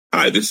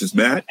Hi, this is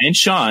Matt and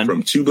Sean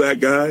from Two Black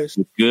Guys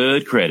with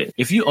Good Credit.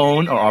 If you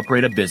own or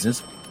operate a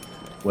business,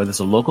 whether it's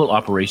a local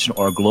operation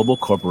or a global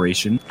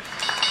corporation,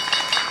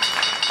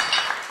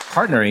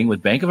 partnering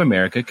with Bank of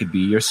America could be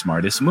your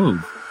smartest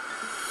move.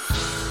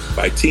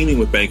 By teaming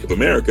with Bank of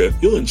America,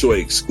 you'll enjoy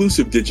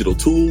exclusive digital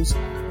tools,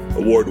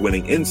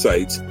 award-winning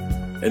insights,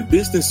 and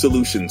business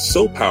solutions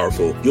so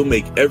powerful you'll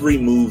make every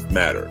move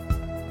matter.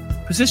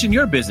 Position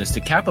your business to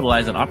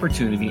capitalize on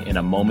opportunity in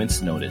a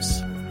moment's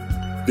notice.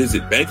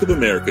 Visit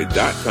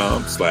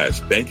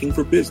bankofamerica.com/banking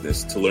for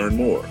business to learn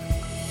more.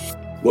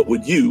 What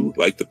would you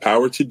like the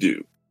power to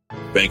do?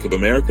 Bank of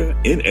America,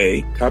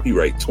 N.A.,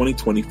 copyright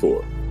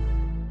 2024.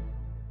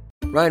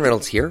 Ryan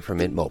Reynolds here from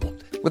Mint Mobile.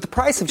 With the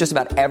price of just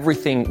about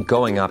everything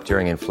going up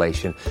during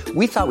inflation,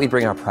 we thought we'd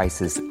bring our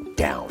prices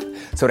down.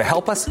 So to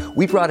help us,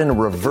 we brought in a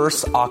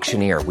reverse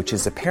auctioneer, which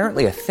is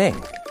apparently a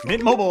thing.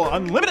 Mint Mobile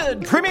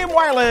Unlimited Premium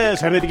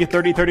Wireless. How to get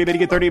 30, 30, bit to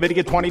get 30, bit to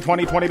get 20,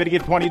 20, 20, bit to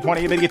get 20,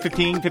 20, bit to get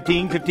 15,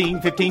 15,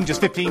 15, 15,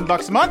 just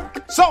 $15 a month?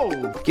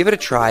 Sold! Give it a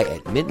try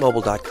at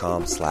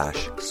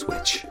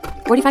mintmobile.com/switch.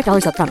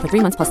 $45 up front for 3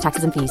 months plus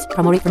taxes and fees.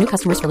 Promo rate for new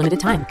customers for limited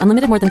time.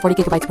 Unlimited more than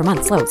 40 gigabytes per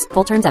month. Slows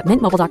full terms at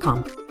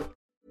mintmobile.com.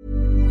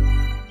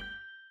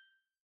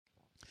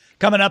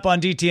 Coming up on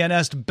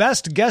DTNS,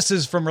 best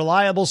guesses from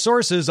reliable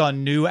sources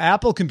on new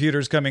Apple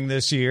computers coming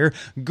this year.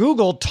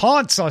 Google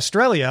taunts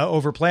Australia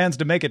over plans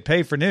to make it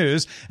pay for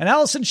news. And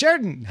Allison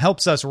Sheridan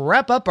helps us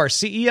wrap up our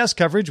CES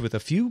coverage with a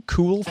few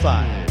cool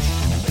finds.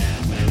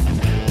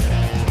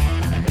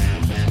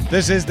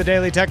 This is the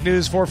Daily Tech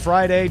News for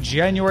Friday,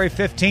 January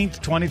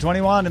 15th,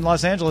 2021 in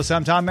Los Angeles.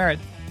 I'm Tom Merritt.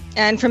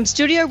 And from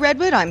Studio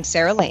Redwood, I'm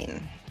Sarah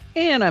Lane.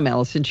 And I'm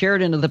Allison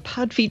Sheridan of the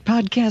Podfeet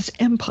Podcast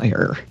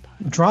Empire.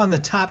 Drawing the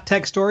top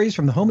tech stories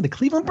from the home of the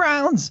Cleveland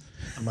Browns.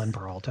 I'm Len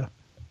Peralta.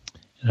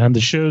 And I'm the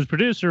show's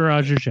producer,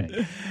 Roger Shank.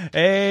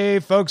 Hey,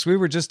 folks, we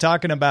were just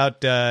talking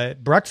about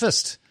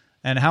breakfast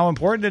and how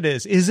important it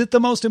is. Is it the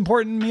most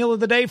important meal of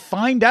the day?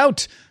 Find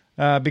out.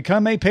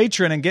 Become a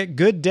patron and get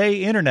Good Day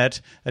Internet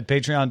at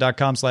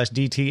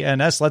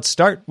patreon.com/DTNS. Let's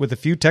start with a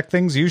few tech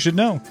things you should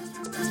know.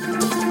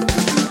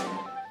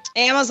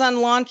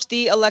 Amazon launched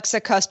the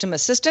Alexa Custom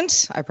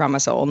Assistant. I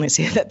promise I'll only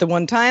say that the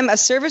one time. A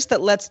service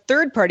that lets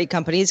third-party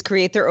companies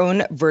create their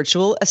own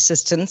virtual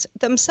assistants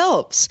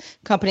themselves.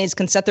 Companies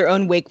can set their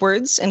own wake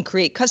words and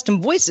create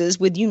custom voices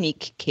with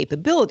unique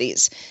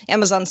capabilities.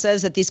 Amazon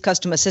says that these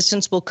custom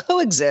assistants will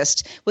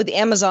coexist with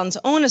Amazon's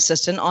own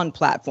assistant on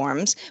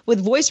platforms,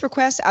 with voice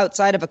requests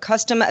outside of a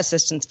custom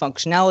assistant's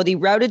functionality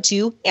routed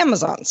to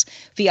Amazon's.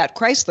 Fiat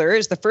Chrysler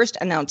is the first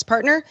announced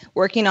partner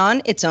working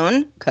on its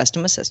own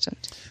custom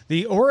assistant.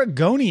 The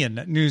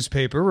Oregonian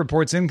newspaper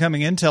reports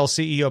incoming Intel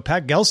CEO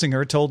Pat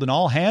Gelsinger told an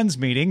all-hands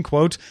meeting,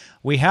 quote,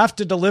 "We have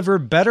to deliver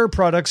better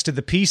products to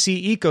the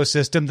PC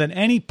ecosystem than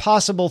any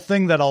possible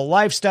thing that a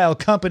lifestyle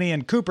company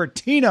in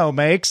Cupertino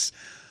makes."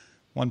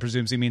 One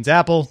presumes he means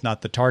Apple,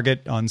 not the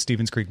Target on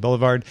Stevens Creek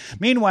Boulevard.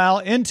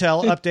 Meanwhile,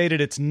 Intel updated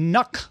its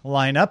NUC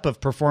lineup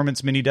of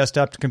performance mini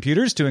desktop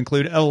computers to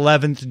include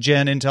 11th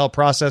gen Intel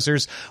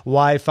processors,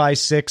 Wi-Fi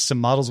 6,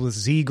 some models with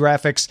Z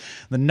graphics.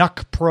 The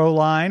NUC Pro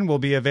line will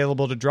be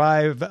available to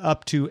drive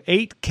up to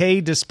 8K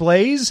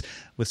displays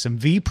with some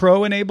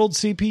vPro-enabled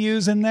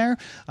CPUs in there.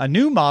 A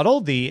new model,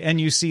 the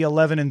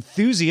NUC11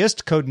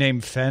 Enthusiast,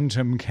 codenamed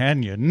Phantom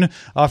Canyon,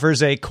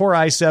 offers a Core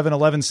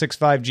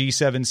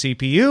i7-1165G7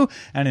 CPU,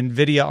 an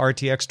NVIDIA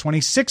RTX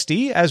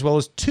 2060, as well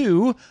as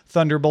 2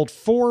 Thunderbolt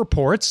 4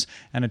 ports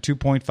and a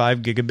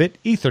 2.5 gigabit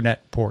Ethernet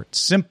port.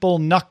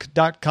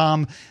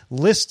 SimpleNUC.com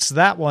lists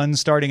that one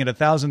starting at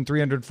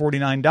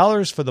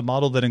 $1,349 for the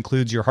model that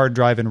includes your hard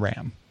drive and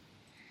RAM.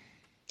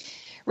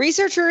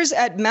 Researchers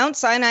at Mount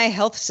Sinai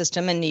Health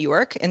System in New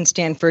York and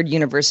Stanford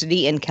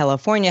University in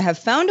California have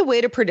found a way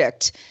to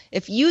predict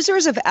if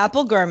users of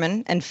Apple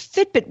Garmin and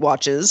Fitbit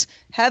watches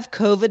have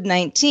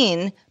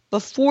COVID-19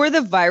 before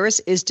the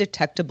virus is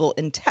detectable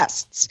in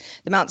tests.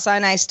 The Mount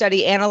Sinai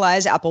study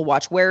analyzed Apple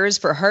Watch wearers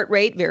for heart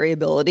rate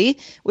variability,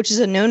 which is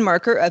a known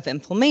marker of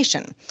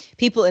inflammation.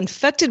 People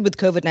infected with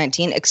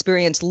COVID-19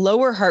 experience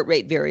lower heart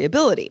rate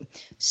variability.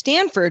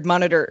 Stanford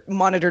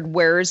monitored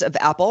wearers of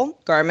Apple,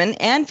 Garmin,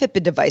 and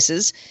Fitbit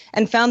devices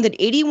and found that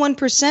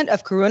 81%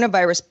 of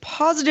coronavirus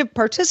positive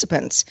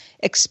participants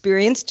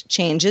experienced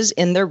changes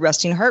in their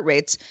resting heart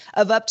rates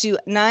of up to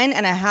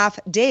 9.5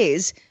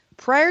 days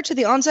prior to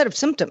the onset of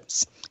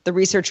symptoms. The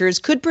researchers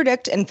could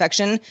predict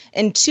infection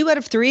in 2 out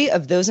of 3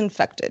 of those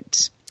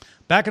infected.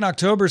 Back in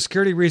October,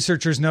 security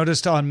researchers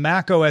noticed on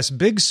macOS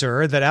Big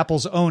Sur that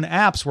Apple's own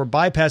apps were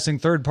bypassing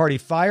third-party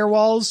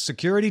firewalls,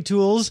 security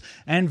tools,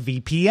 and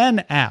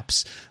VPN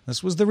apps.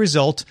 This was the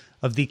result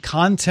of the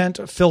content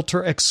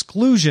filter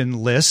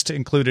exclusion list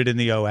included in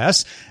the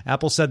OS.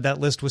 Apple said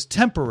that list was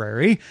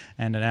temporary,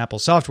 and an Apple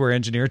software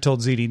engineer told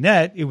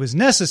ZDNet it was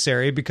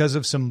necessary because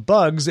of some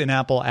bugs in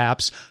Apple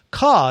apps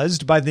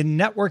caused by the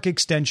network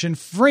extension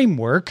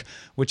framework,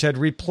 which had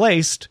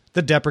replaced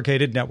the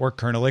deprecated network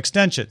kernel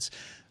extensions.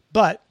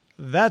 But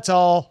that's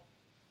all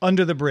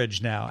under the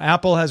bridge now.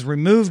 Apple has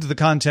removed the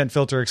content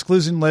filter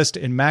exclusion list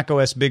in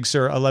macOS Big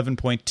Sur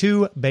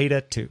 11.2 Beta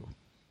 2.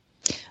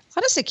 A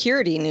lot of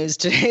security news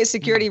today.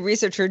 Security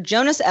researcher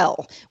Jonas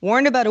L.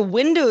 warned about a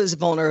Windows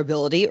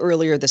vulnerability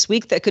earlier this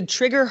week that could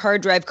trigger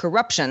hard drive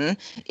corruption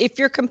if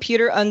your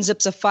computer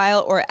unzips a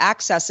file or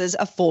accesses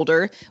a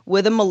folder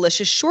with a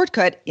malicious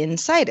shortcut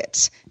inside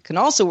it. It can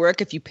also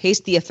work if you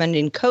paste the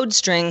offending code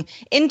string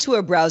into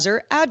a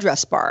browser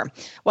address bar.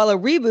 While a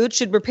reboot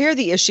should repair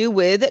the issue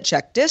with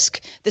check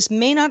disk, this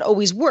may not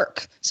always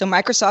work. So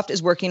Microsoft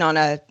is working on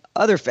a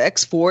other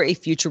fix for a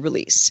future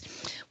release.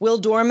 Will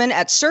Dorman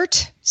at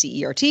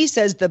CERT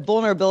says the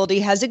vulnerability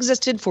has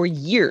existed for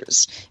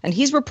years, and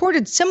he's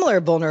reported similar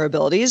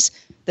vulnerabilities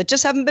that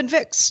just haven't been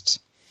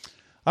fixed.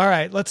 All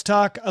right, let's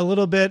talk a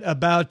little bit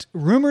about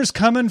rumors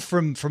coming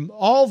from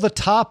all the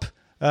top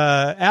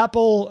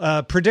Apple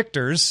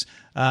predictors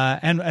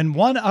and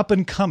one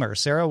up-and-comer.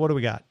 Sarah, what do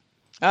we got?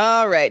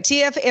 All right.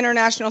 TF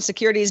International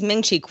Securities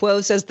Ming-Chi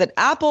Kuo says that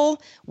Apple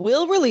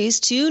will release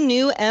 2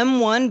 new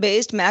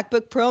M1-based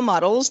MacBook Pro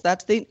models,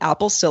 that's the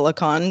Apple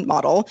Silicon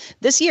model,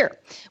 this year,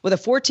 with a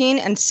 14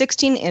 and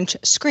 16-inch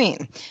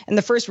screen. In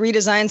the first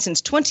redesign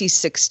since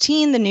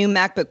 2016, the new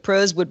MacBook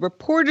Pros would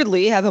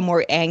reportedly have a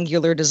more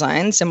angular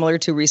design, similar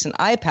to recent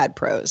iPad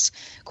Pros.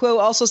 Kuo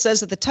also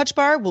says that the Touch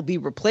Bar will be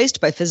replaced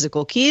by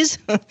physical keys.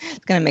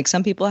 It's going to make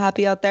some people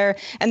happy out there.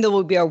 And there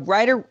will be a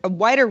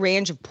wider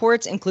range of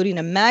ports, including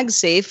a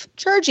MagSafe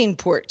charging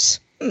port.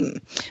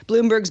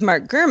 Bloomberg's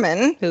Mark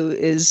Gurman, who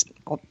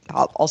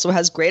also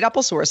has great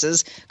Apple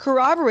sources,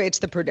 corroborates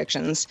the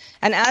predictions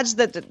and adds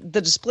that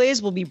the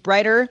displays will be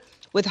brighter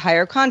with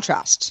higher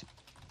contrast.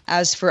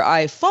 As for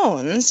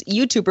iPhones,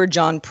 YouTuber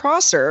John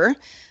Prosser,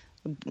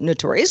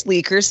 notorious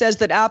leaker, says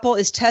that Apple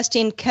is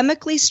testing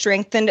chemically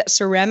strengthened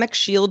ceramic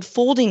shield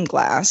folding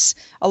glass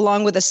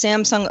along with a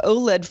Samsung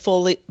OLED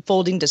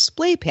folding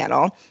display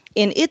panel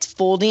in its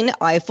folding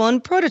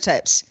iPhone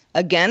prototypes.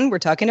 Again, we're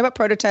talking about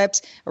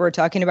prototypes, or we're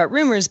talking about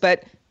rumors,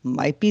 but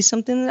might be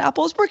something that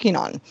Apple is working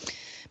on.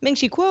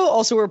 Ming-Chi Kuo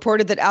also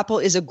reported that Apple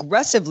is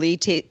aggressively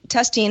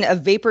testing a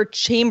vapor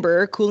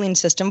chamber cooling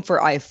system for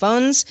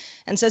iPhones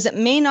and says it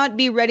may not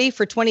be ready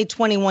for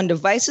 2021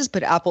 devices,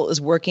 but Apple is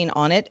working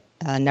on it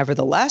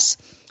nevertheless.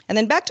 And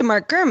then back to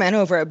Mark Gurman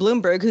over at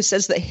Bloomberg, who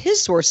says that his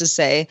sources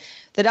say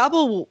that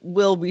Apple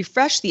will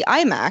refresh the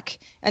iMac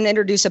and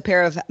introduce a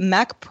pair of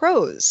Mac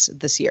Pros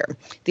this year.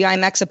 The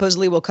iMac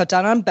supposedly will cut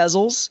down on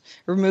bezels,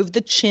 remove the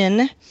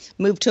chin,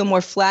 move to a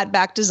more flat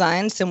back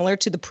design similar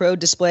to the Pro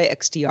Display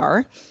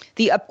XDR.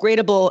 The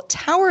upgradable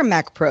Tower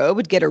Mac Pro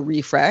would get a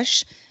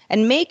refresh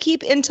and may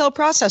keep Intel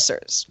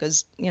processors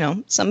because,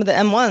 some of the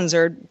M1s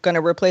are going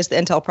to replace the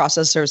Intel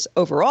processors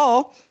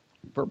overall,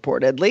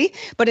 reportedly,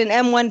 but an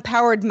M1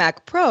 powered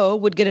Mac Pro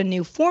would get a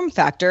new form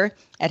factor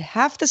at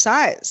half the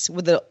size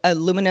with an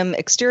aluminum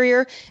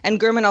exterior. And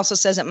Gurman also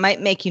says it might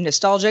make you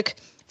nostalgic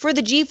for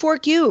the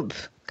G4 Cube,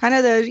 kind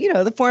of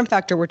the form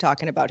factor we're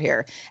talking about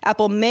here.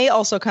 Apple may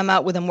also come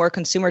out with a more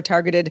consumer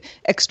targeted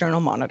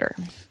external monitor.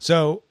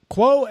 So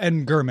Kuo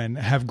and Gurman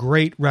have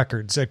great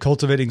records at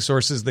cultivating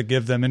sources that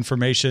give them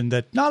information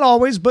that not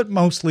always, but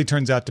mostly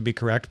turns out to be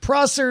correct.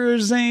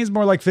 Prosser's is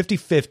more like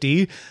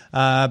 50-50,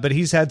 but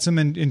he's had some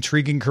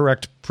intriguing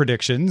correct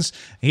predictions.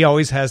 He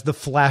always has the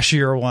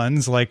flashier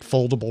ones like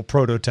foldable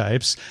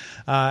prototypes.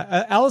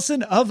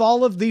 Allison, of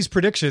all of these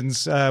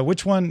predictions,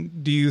 which one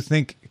do you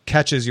think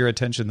catches your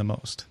attention the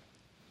most?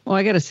 Well,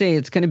 I got to say,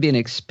 it's going to be an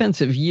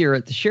expensive year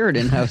at the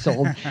Sheridan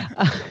household.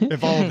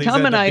 If all of these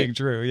end up being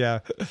true, yeah.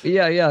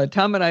 Yeah.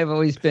 Tom and I have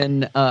always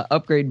been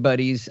upgrade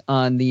buddies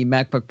on the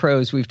MacBook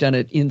Pros. We've done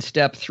it in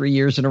step 3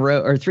 years in a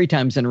row, or 3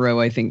 times in a row,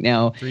 I think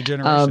now. 3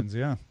 generations,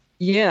 yeah.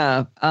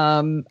 Yeah.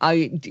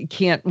 I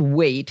can't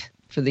wait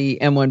for the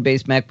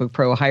M1-based MacBook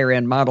Pro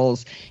higher-end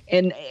models.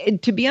 And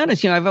to be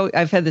honest,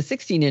 I've had the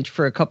 16-inch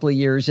for a couple of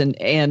years, and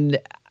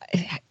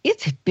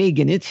it's big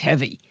and it's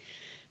heavy.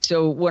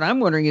 So what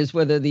I'm wondering is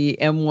whether the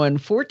M1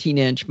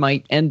 14-inch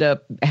might end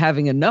up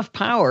having enough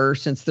power,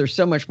 since they're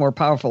so much more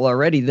powerful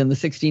already than the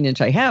 16-inch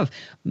I have.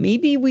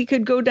 Maybe we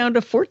could go down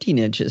to 14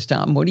 inches,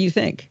 Tom. What do you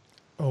think?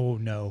 Oh,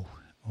 no.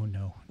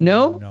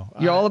 No?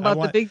 You're all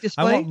about the big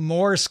display? I want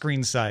more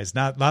screen size,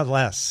 not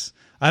less.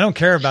 I don't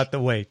care about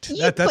the weight.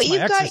 That's my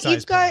exercise.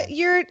 You've got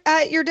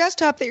your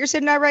desktop that you're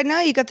sitting at right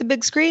now. You got the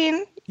big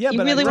screen. Yeah,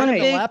 but I run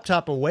the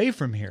laptop away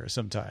from here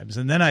sometimes,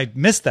 and then I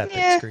miss that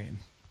big screen.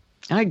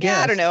 I guess.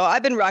 Yeah, I don't know.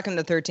 I've been rocking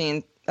the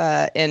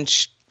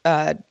 13-inch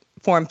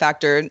form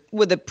factor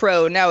with the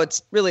Pro. Now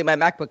it's really my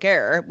MacBook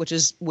Air, which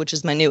is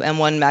my new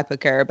M1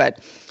 MacBook Air.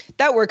 But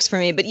that works for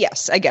me. But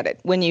yes, I get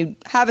it. When you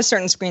have a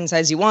certain screen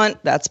size you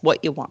want, that's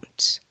what you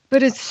want.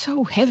 But it's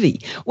so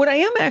heavy. What I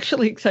am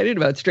actually excited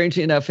about,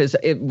 strangely enough, is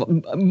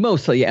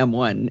mostly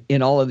M1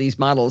 in all of these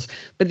models.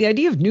 But the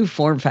idea of new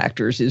form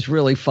factors is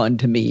really fun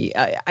to me.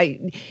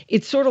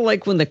 It's sort of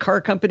like when the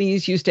car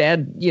companies used to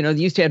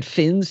add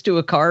fins to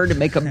a car to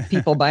make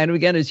people buy them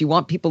again, as you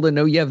want people to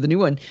know you have the new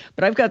one.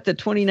 But I've got the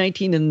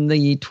 2019 and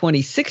the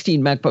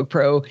 2016 MacBook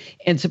Pro,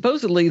 and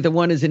supposedly the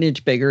one is an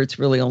inch bigger. It's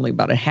really only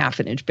about a half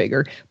an inch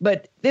bigger,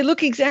 but they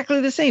look exactly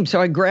the same. So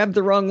I grabbed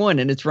the wrong one,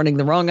 and it's running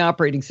the wrong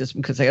operating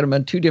system because I got them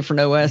on 2 different different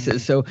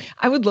OSs. So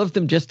I would love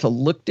them just to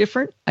look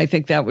different. I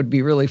think that would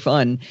be really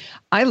fun.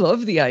 I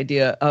love the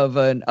idea of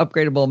an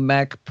upgradable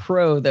Mac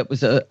Pro that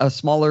was a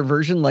smaller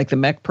version like the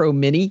Mac Pro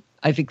Mini.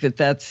 I think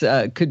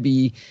that could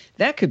be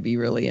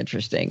really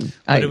interesting.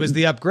 But it was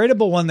the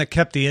upgradable one that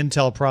kept the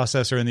Intel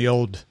processor in the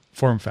old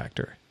form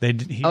factor. He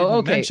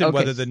didn't mention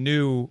whether the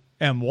new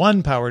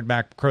M1 powered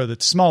Mac Pro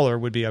that's smaller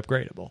would be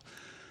upgradable.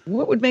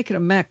 What would make it a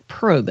Mac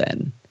Pro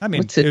then? I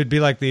mean, it would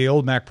be like the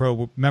old Mac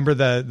Pro. Remember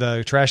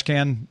the trash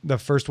can, the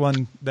first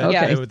one? They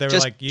were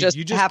like, you just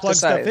plug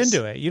stuff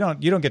into it. You don't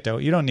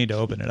need to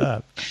open it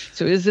up.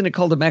 So isn't it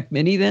called a Mac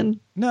Mini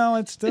then? No,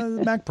 it's the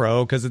Mac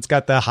Pro because it's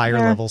got the higher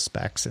level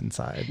specs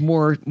inside.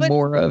 More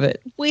of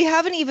it. We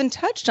haven't even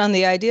touched on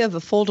the idea of a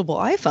foldable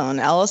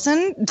iPhone,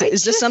 Allison.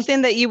 Is this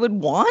something that you would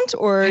want,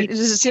 or does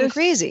it seem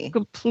crazy?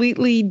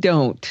 Completely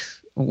don't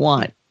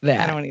want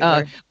that. I don't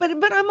either.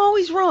 But I'm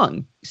always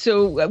wrong.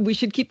 So we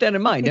should keep that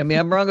in mind. I mean,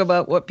 I'm wrong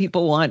about what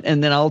people want,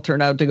 and then I'll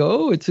turn out to go,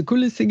 oh, it's the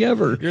coolest thing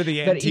ever. You're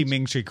the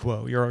anti-Ming Chi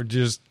Kuo. You're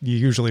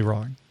usually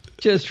wrong.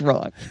 Just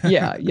wrong.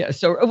 Yeah.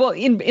 So, well,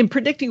 in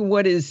predicting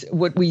what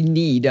we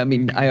need, I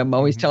mean, I am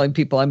always telling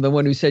people I'm the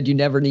one who said you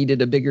never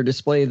needed a bigger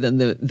display than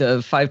the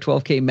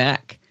 512K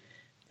Mac.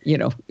 You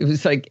know, it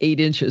was like 8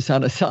 inches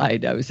on a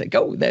side. I was like,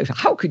 oh,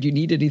 how could you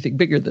need anything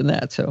bigger than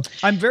that? So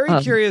I'm very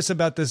curious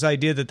about this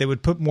idea that they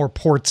would put more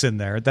ports in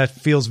there. That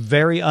feels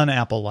very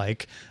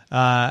un-Apple-like.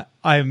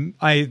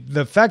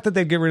 The fact that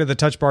they get rid of the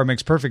touch bar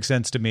makes perfect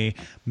sense to me.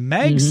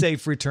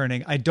 MagSafe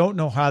returning, I don't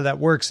know how that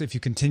works if you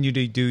continue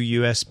to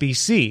do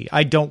USB-C.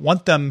 I don't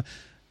want them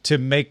to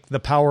make the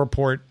power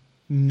port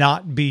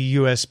not be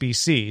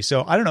USB-C.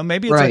 So I don't know,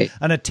 maybe it's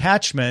an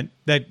attachment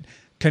that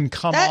can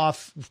come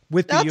off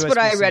with the USB-C. That's what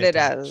I read it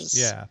as.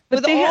 Yeah.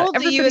 With all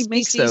the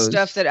USB-C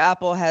stuff that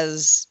Apple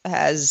has,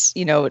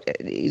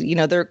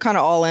 they're kind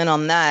of all in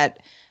on that.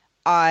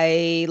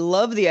 I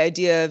love the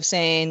idea of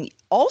saying,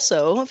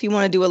 also, if you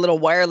want to do a little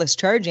wireless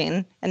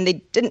charging, and they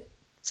didn't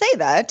say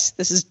that,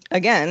 this is,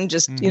 again,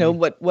 just,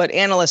 what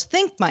analysts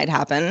think might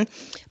happen.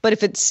 But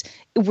if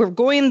we're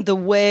going the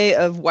way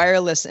of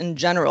wireless in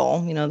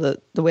general,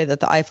 the way that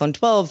the iPhone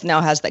 12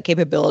 now has that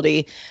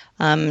capability,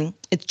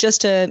 it's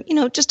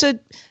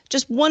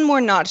just one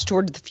more notch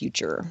toward the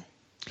future.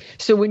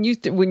 So when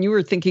you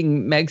were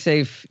thinking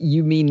MagSafe,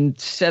 you mean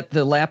set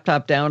the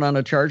laptop down on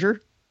a charger?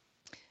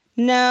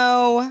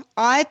 No,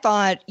 I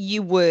thought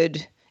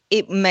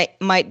it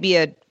might be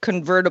a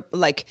convertible,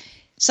 like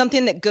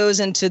something that goes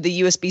into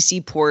the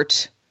USB-C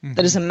port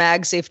that is a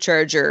MagSafe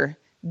charger,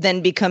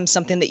 then becomes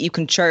something that you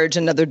can charge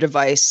another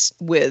device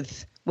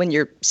with when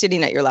you're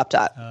sitting at your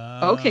laptop.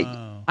 Okay.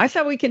 I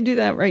thought we can do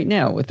that right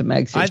now with the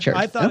MagSafe charger.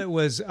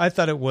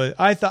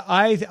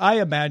 I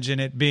imagine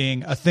it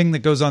being a thing that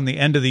goes on the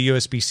end of the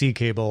USB-C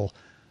cable.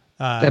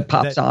 That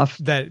pops off.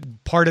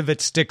 That part of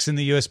it sticks in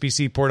the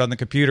USB-C port on the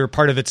computer,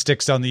 part of it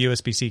sticks on the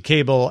USB-C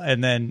cable,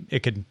 and then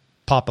it can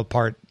pop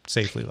apart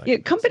safely.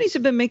 Companies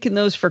have been making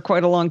those for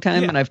quite a long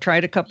time, and I've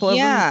tried a couple of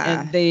them,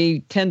 and they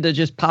tend to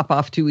just pop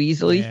off too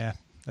easily. Yeah.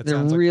 They're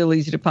real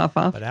easy to pop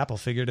off. But Apple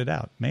figured it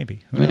out.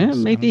 Maybe.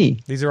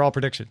 Maybe. These are all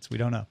predictions. We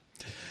don't know.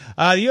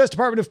 The U.S.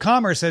 Department of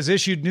Commerce has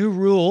issued new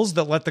rules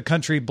that let the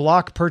country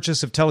block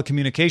purchase of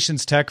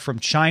telecommunications tech from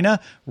China,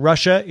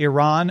 Russia,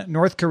 Iran,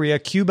 North Korea,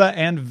 Cuba,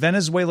 and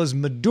Venezuela's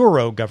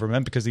Maduro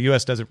government, because the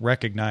U.S. doesn't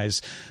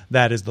recognize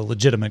that as the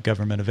legitimate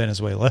government of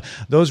Venezuela.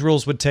 Those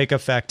rules would take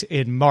effect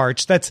in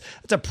March. That's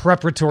a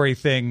preparatory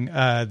thing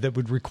that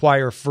would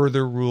require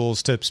further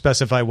rules to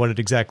specify what it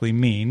exactly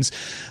means.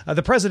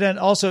 The president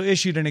also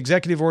issued an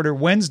executive order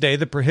Wednesday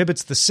that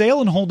prohibits the sale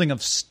and holding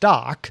of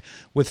stock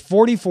with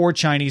 44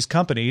 Chinese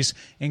companies,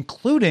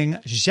 including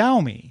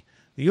Xiaomi.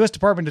 The U.S.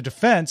 Department of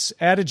Defense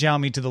added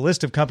Xiaomi to the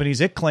list of companies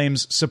it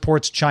claims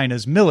supports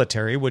China's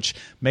military, which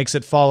makes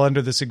it fall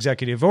under this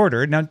executive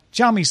order. Now,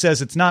 Xiaomi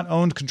says it's not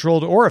owned,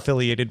 controlled, or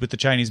affiliated with the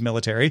Chinese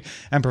military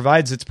and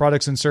provides its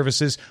products and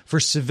services for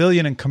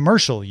civilian and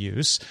commercial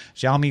use.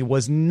 Xiaomi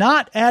was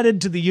not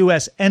added to the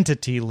U.S.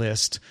 entity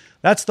list.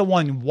 That's the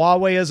one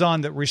Huawei is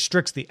on that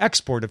restricts the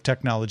export of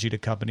technology to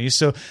companies.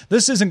 So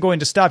this isn't going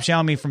to stop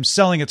Xiaomi from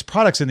selling its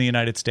products in the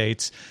United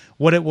States.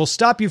 What it will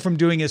stop you from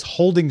doing is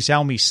holding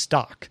Xiaomi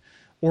stock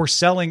or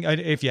selling.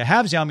 If you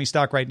have Xiaomi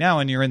stock right now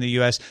and you're in the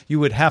U.S., you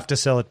would have to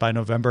sell it by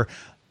November.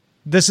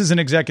 This is an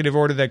executive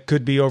order that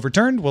could be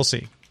overturned. We'll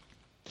see.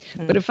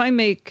 But if I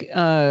make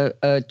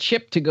a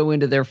chip to go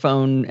into their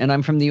phone and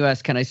I'm from the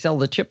U.S., can I sell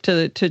the chip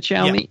to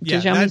Xiaomi? Yeah,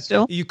 to Xiaomi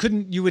still? You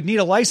couldn't. You would need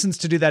a license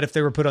to do that if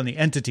they were put on the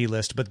entity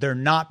list, but they're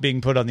not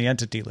being put on the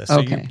entity list.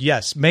 Okay. So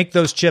yes, make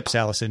those chips,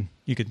 Allison.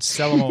 You can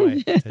sell them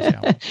away to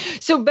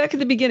Xiaomi. So back at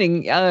the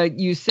beginning,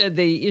 you said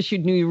they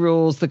issued new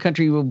rules. The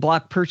country will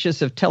block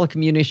purchase of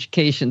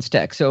telecommunications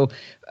tech. So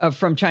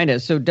from China.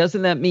 So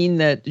doesn't that mean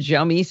that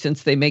Xiaomi,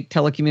 since they make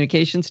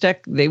telecommunications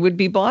tech, they would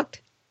be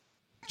blocked?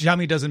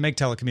 Xiaomi doesn't make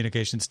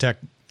telecommunications tech.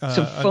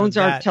 So phones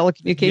aren't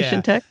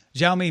telecommunication tech?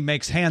 Xiaomi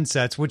makes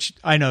handsets, which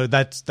I know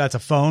that's a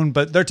phone,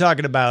 but they're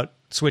talking about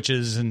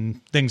switches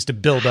and things to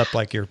build up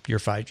like your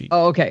 5G.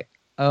 Oh,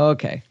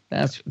 okay.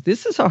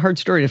 This is a hard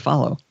story to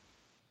follow.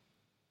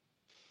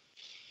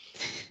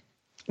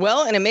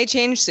 Well, and it may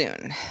change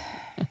soon.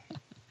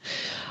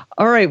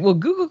 All right. Well,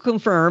 Google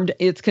confirmed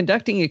it's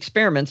conducting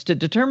experiments to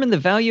determine the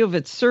value of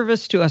its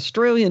service to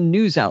Australian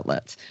news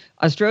outlets.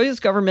 Australia's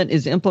government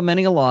is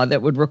implementing a law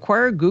that would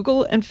require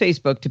Google and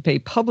Facebook to pay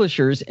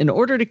publishers in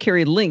order to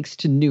carry links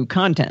to new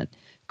content.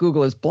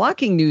 Google is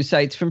blocking news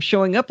sites from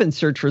showing up in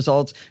search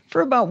results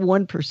for about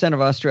 1%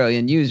 of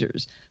Australian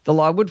users. The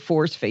law would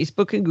force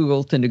Facebook and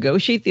Google to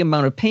negotiate the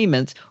amount of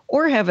payments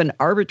or have an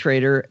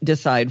arbitrator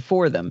decide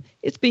for them.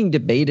 It's being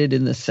debated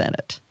in the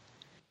Senate.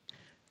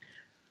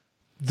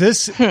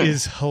 This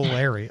is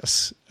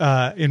hilarious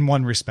in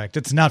one respect.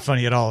 It's not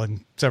funny at all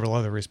in several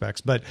other respects.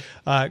 But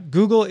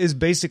Google is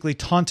basically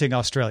taunting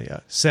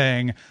Australia,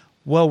 saying,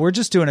 well, we're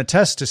just doing a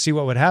test to see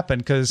what would happen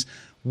because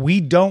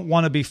we don't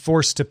want to be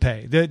forced to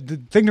pay. The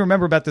thing to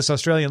remember about this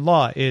Australian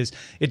law is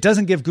it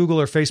doesn't give Google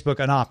or Facebook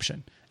an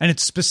option. And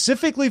it's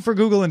specifically for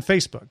Google and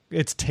Facebook.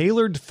 It's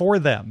tailored for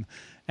them.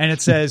 And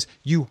it says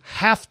you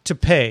have to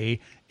pay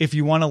if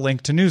you want to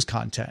link to news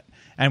content.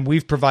 And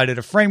we've provided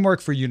a framework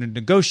for you to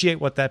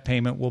negotiate what that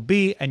payment will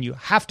be, and you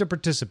have to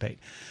participate.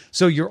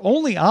 So your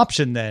only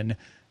option then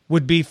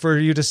would be for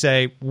you to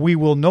say, we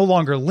will no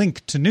longer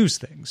link to news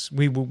things.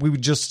 We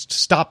would just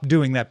stop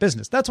doing that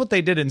business. That's what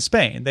they did in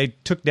Spain. They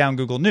took down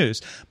Google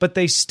News, but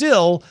they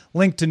still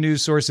link to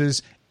news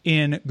sources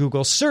in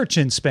Google Search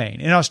in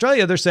Spain. In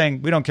Australia, they're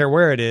saying, we don't care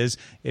where it is.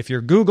 If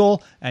you're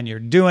Google and you're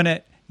doing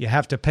it, you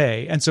have to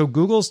pay. And so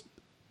Google's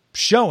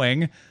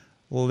showing,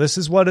 well, this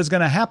is what is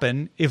going to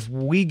happen if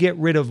we get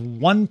rid of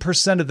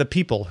 1% of the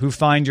people who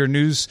find your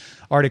news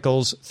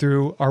articles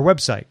through our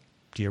website.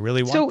 Do you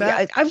really want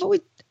that?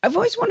 I've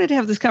always wanted to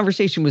have this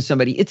conversation with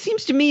somebody. It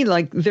seems to me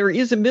like there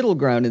is a middle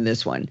ground in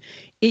this one.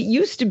 It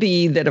used to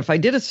be that if I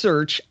did a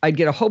search, I'd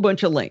get a whole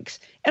bunch of links.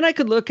 And I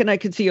could look and I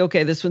could see,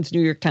 okay, this one's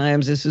New York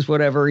Times, this is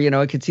whatever,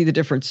 I could see the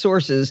different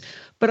sources.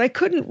 But I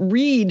couldn't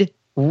read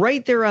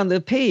right there on the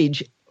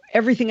page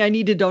everything I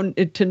needed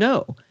to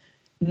know.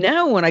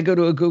 Now, when I go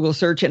to a Google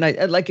search, and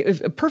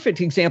a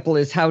perfect example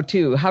is how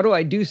do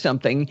I do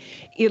something?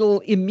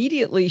 It'll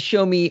immediately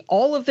show me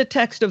all of the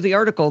text of the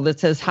article that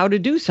says how to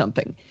do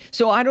something.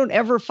 So I don't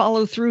ever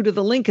follow through to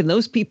the link, and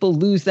those people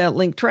lose that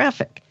link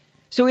traffic.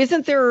 So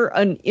isn't there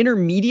an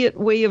intermediate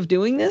way of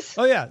doing this?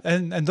 Oh, yeah.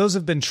 And those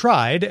have been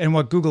tried. And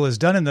what Google has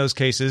done in those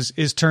cases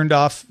is turned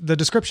off the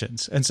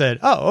descriptions and said,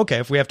 oh, okay,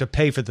 if we have to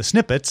pay for the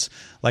snippets,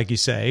 like you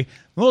say,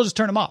 we'll just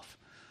turn them off.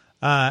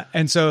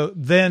 And so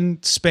then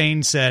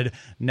Spain said,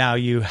 now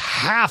you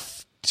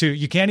have to,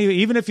 you can't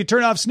even if you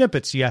turn off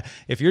snippets,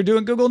 if you're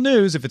doing Google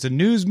News, if it's a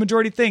news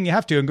majority thing, you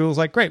have to. And Google's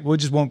like, great, we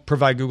just won't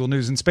provide Google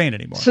News in Spain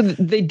anymore. So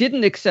they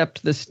didn't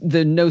accept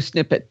the no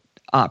snippet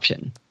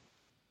option.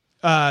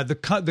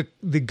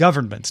 The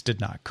governments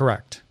did not,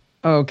 correct.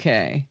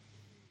 Okay.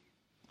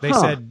 They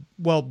said,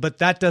 well, but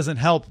that doesn't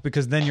help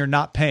because then you're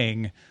not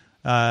paying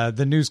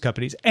the news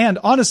companies. And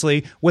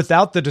honestly,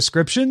 without the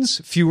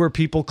descriptions, fewer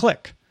people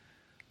click.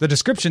 The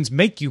descriptions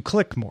make you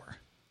click more.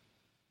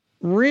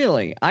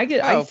 Really? I see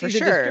the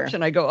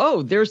description. I go,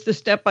 oh, there's the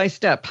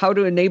step-by-step, how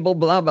to enable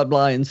blah, blah,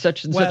 blah in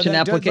such and such an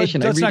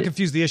application. Let's not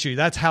confuse the issue.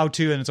 That's how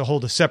to, and it's a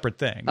whole separate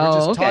thing. We're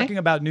just talking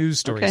about news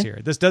stories here.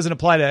 This doesn't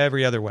apply to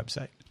every other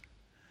website.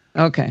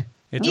 Okay.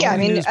 Yeah, I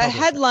mean, a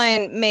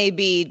headline may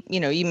be,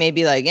 you may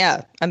be like,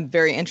 yeah, I'm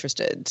very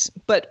interested.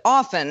 But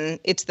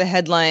often it's the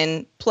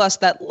headline plus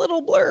that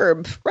little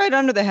blurb right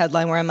under the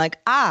headline where I'm like,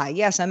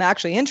 yes, I'm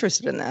actually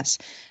interested in this.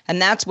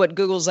 And that's what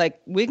Google's like,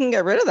 we can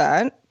get rid of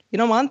that. You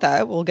don't want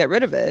that. We'll get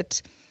rid of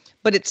it.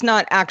 But it's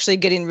not actually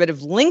getting rid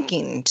of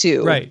linking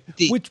to. Right.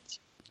 Which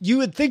you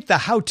would think the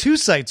how-to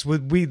sites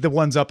would be the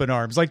ones up in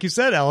arms, like you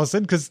said,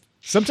 Allison, because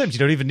sometimes you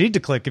don't even need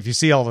to click if you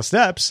see all the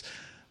steps.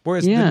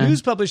 Whereas the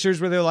news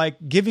publishers, where they're like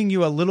giving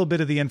you a little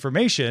bit of the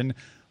information,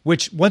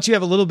 which once you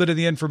have a little bit of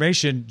the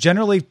information,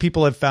 generally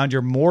people have found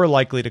you're more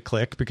likely to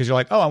click because you're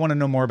like, oh, I want to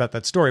know more about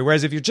that story.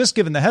 Whereas if you're just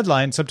given the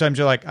headline, sometimes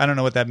you're like, I don't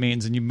know what that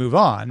means, and you move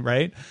on,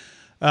 right?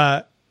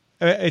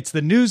 It's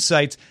the news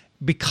sites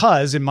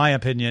because, in my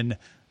opinion,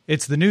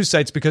 it's the news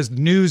sites because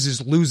news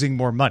is losing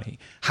more money.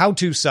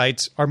 How-to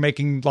sites are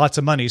making lots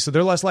of money, so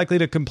they're less likely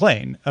to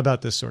complain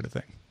about this sort of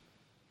thing.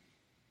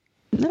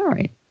 All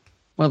right.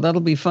 Well,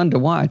 that'll be fun to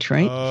watch,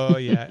 right? Oh,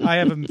 yeah. I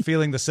have a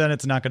feeling the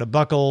Senate's not going to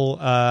buckle.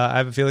 I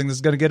have a feeling this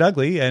is going to get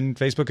ugly, and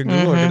Facebook and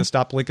Google are going to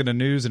stop linking to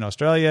news in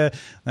Australia.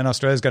 Then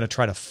Australia's going to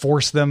try to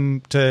force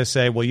them to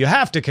say, well, you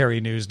have to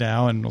carry news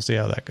now, and we'll see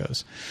how that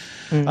goes.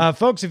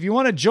 Folks, if you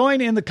want to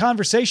join in the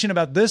conversation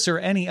about this or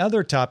any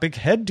other topic,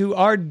 head to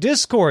our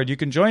Discord. You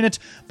can join it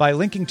by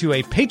linking to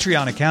a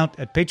Patreon account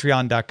at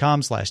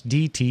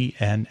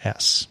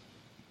patreon.com/DTNS.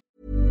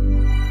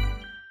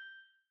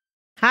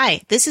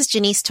 Hi, this is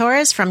Janice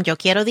Torres from Yo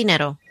Quiero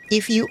Dinero.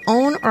 If you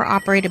own or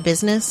operate a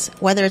business,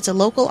 whether it's a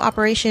local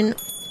operation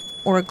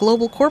or a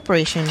global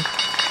corporation,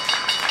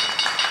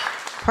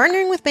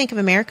 partnering with Bank of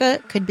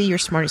America could be your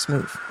smartest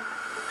move.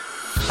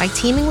 By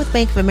teaming with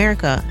Bank of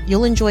America,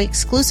 you'll enjoy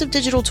exclusive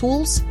digital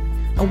tools,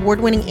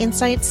 award-winning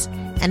insights,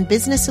 and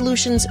business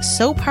solutions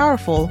so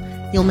powerful,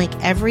 you'll make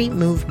every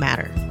move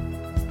matter.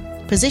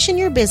 Position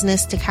your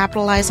business to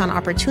capitalize on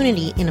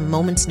opportunity in a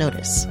moment's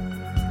notice.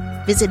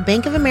 Visit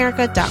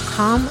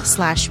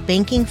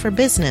bankofamerica.com/banking for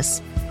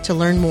business to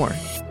learn more.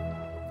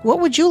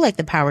 What would you like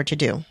the power to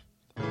do?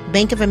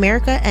 Bank of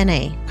America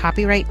N.A.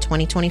 Copyright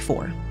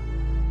 2024.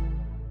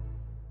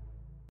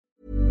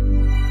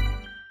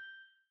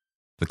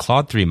 The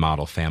Claude 3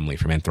 model family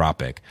from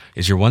Anthropic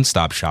is your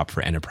one-stop shop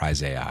for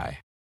enterprise AI.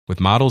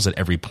 With models at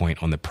every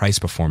point on the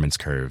price-performance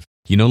curve,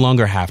 you no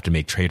longer have to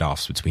make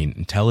trade-offs between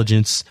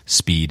intelligence,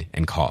 speed,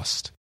 and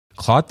cost.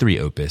 Claude 3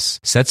 Opus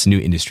sets new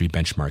industry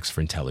benchmarks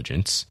for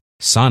intelligence.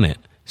 Sonnet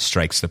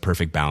strikes the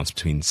perfect balance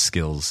between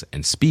skills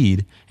and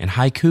speed. And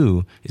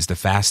Haiku is the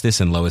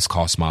fastest and lowest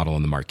cost model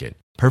in the market,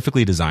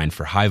 perfectly designed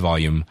for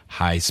high-volume,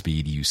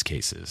 high-speed use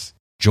cases.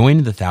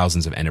 Join the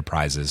thousands of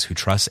enterprises who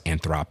trust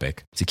Anthropic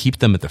to keep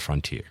them at the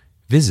frontier.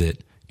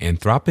 Visit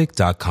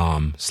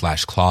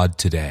anthropic.com/Claude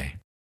today.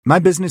 My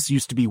business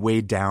used to be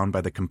weighed down by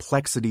the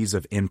complexities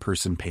of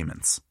in-person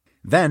payments.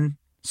 Then,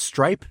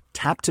 Stripe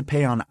Tap to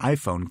Pay on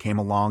iPhone came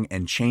along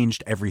and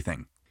changed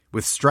everything.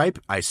 With Stripe,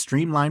 I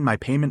streamlined my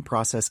payment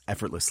process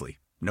effortlessly.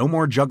 No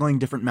more juggling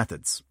different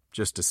methods.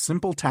 Just a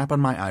simple tap on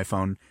my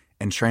iPhone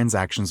and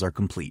transactions are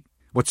complete.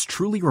 What's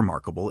truly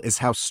remarkable is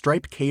how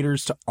Stripe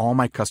caters to all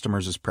my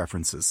customers'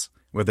 preferences.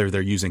 Whether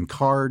they're using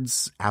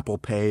cards, Apple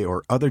Pay,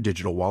 or other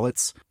digital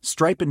wallets,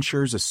 Stripe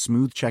ensures a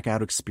smooth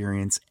checkout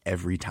experience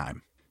every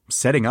time.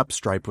 Setting up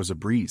Stripe was a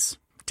breeze,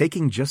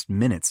 taking just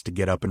minutes to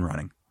get up and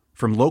running.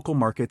 From local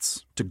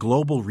markets to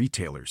global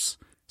retailers,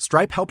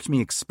 Stripe helped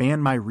me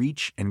expand my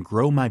reach and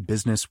grow my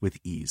business with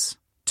ease.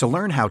 To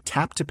learn how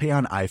Tap to Pay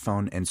on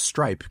iPhone and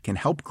Stripe can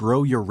help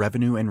grow your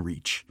revenue and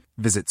reach,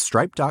 visit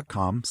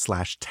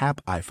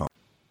stripe.com/tapiphone.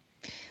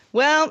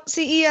 Well,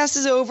 CES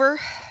is over.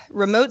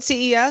 Remote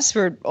CES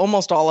for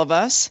almost all of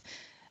us.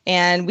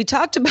 And we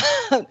talked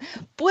about,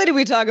 boy, did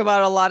we talk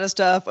about a lot of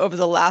stuff over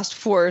the last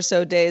 4 or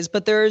so days,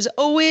 but there's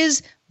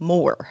always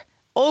more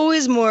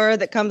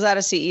that comes out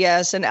of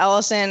CES. And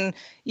Allison,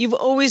 you've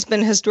always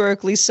been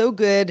historically so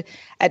good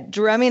at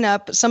drumming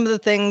up some of the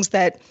things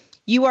that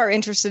you are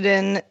interested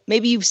in.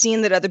 Maybe you've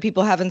seen that other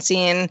people haven't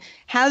seen.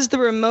 Has the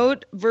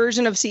remote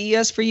version of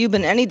CES for you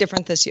been any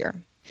different this year?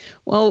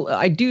 Well,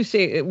 I do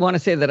want to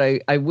say that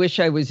I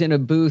wish I was in a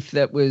booth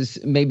that was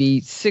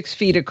maybe 6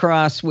 feet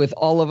across with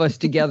all of us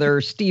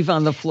together, Steve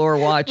on the floor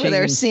watching. With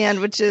our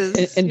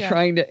sandwiches. And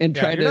trying to... You're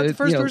not the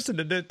first person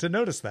to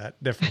notice that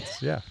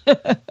difference. Yeah.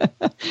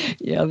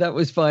 Yeah, that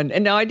was fun.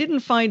 And now I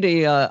didn't find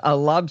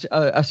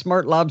a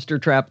smart lobster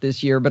trap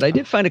this year, but I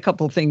did find a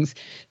couple things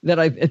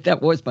that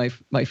was my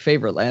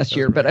favorite last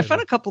year. But I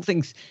found a couple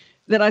things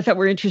that I thought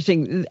were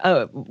interesting.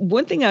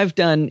 One thing I've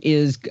done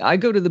is I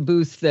go to the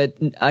booth that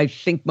I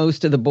think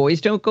most of the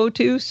boys don't go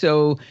to.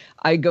 So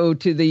I go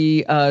to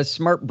the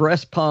smart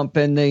breast pump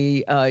and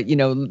the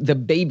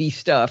baby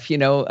stuff.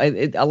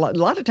 A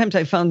lot of times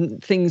I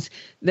found things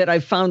that I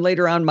found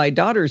later on my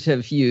daughters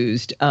have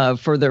used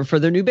for their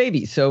new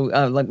babies. So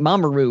like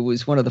Mamaroo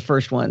was one of the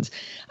first ones.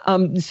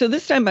 So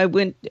this time I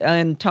went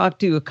and talked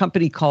to a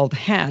company called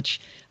Hatch.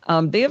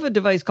 They have a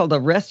device called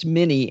a Rest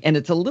Mini, and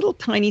it's a little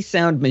tiny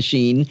sound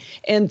machine.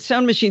 And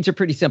sound machines are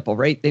pretty simple,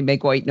 right? They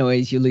make white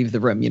noise, you leave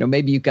the room.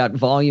 Maybe you've got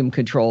volume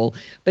control.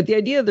 But the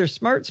idea of their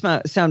smart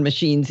sound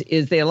machines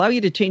is they allow you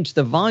to change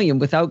the volume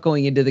without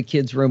going into the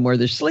kids' room where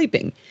they're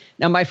sleeping.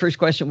 Now, my first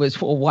question was,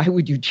 well, why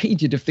would you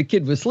change it if the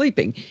kid was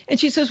sleeping? And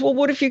she says, well,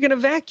 what if you're going to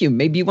vacuum?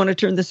 Maybe you want to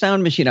turn the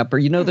sound machine up, or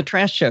the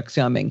trash truck's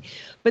coming.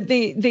 But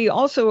they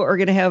also are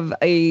going to have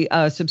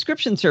a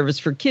subscription service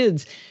for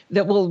kids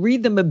that will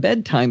read them a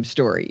bedtime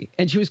story.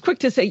 And she was quick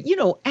to say,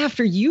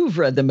 after you've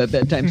read them a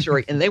bedtime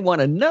story and they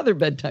want another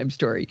bedtime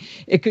story,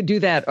 it could do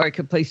that, or it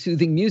could play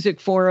soothing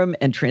music for them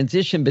and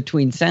transition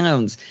between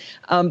sounds.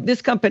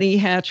 This company,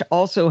 Hatch,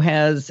 also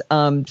has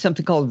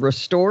something called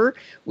Restore,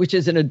 which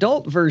is an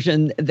adult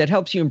version that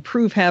helps you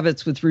improve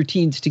habits with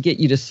routines to get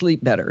you to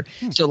sleep better.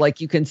 So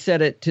like you can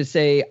set it to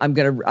say, I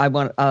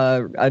want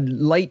a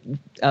light,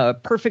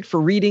 perfect for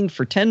reading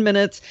for 10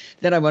 minutes.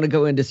 Then I want to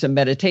go into some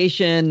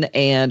meditation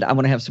and I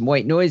want to have some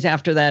white noise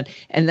after that.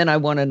 And then I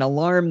want an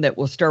alarm that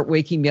will start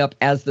waking me up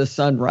as the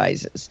sun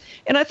rises.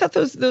 And I thought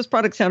those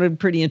products sounded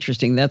pretty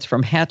interesting. That's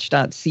from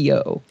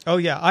hatch.co. Oh,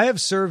 yeah. I have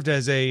served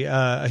as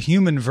a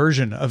human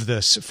version of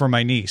this for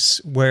my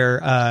niece, where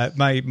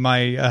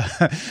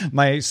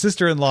my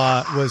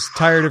sister-in-law was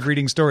tired of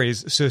reading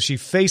stories. So she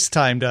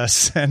FaceTimed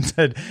us and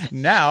said,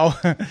 now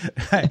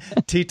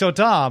Tito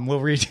Tom will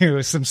read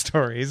you some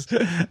stories.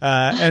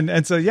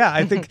 And so, yeah,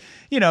 I think,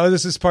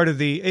 this is part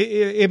of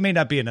it may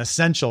not be an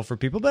essential for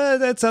people, but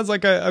that sounds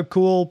like a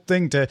cool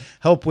thing to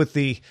help with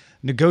the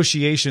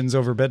negotiations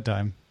over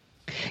bedtime.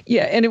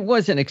 Yeah, and it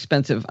wasn't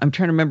expensive. I'm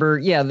trying to remember.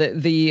 Yeah,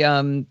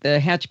 the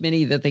Hatch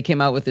Mini that they came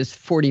out with is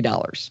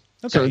 $40.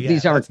 Okay, so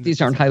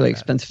these aren't highly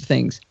expensive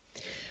things.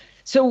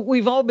 So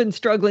we've all been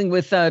struggling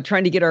with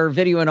trying to get our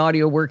video and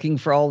audio working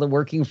for all the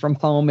working from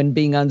home and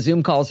being on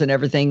Zoom calls and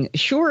everything.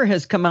 Shure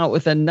has come out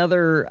with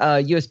another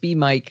USB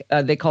mic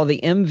they call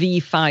the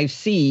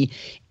MV5C,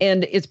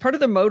 and it's part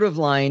of the Motive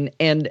line.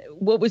 And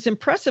what was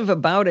impressive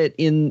about it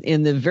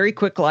in the very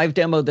quick live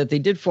demo that they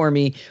did for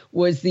me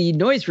was the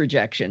noise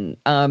rejection.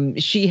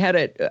 She had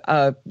it,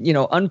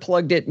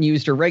 unplugged it and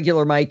used a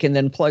regular mic and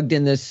then plugged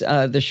in this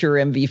the Shure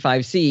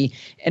MV5C,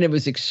 and it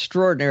was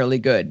extraordinarily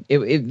good.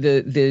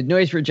 The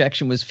noise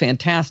rejection was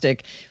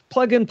fantastic.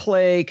 Plug and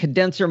play,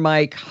 condenser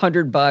mic,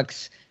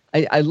 $100.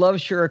 I love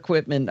Shure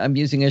equipment. I'm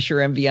using a Shure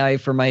MVI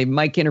for my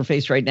mic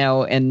interface right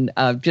now, and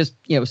just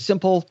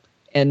simple.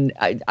 And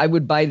I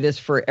would buy this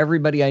for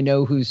everybody I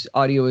know whose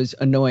audio is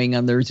annoying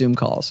on their Zoom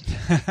calls.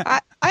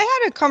 I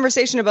had a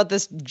conversation about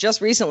this just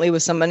recently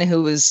with someone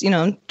who was,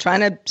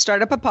 trying to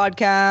start up a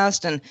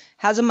podcast and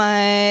has a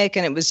mic,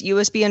 and it was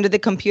USB under the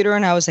computer.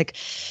 And I was like,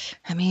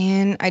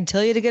 I'd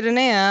tell you to get an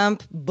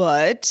amp,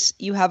 but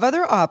you have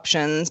other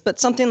options. But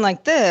something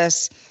like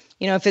this,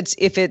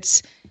 if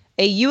it's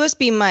a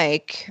USB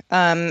mic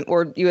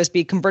or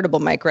USB convertible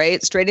mic,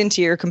 right? Straight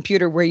into your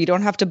computer where you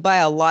don't have to buy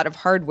a lot of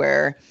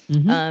hardware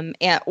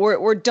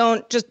or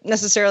don't just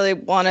necessarily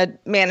want to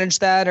manage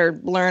that or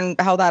learn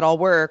how that all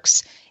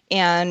works,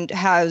 and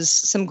has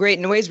some great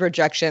noise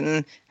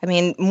rejection.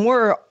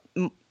 More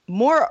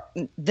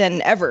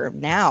than ever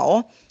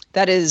now,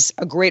 that is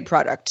a great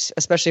product,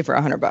 especially for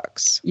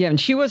 $100. Yeah, and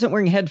she wasn't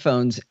wearing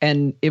headphones,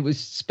 and it was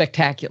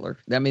spectacular.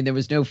 There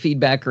was no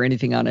feedback or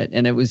anything on it,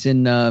 and it was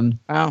in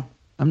wow.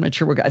 I'm not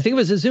sure I think it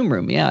was a Zoom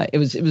room. Yeah, it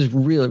was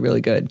really,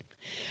 really good.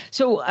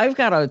 So I've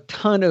got a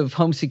ton of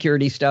home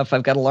security stuff.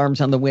 I've got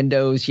alarms on the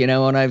windows, and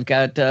I've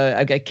got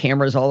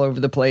cameras all over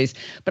the place.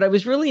 But I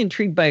was really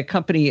intrigued by a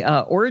company.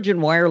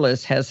 Origin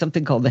Wireless has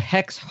something called the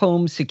Hex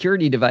Home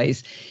Security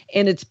Device,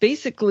 and it's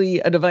basically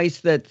a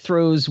device that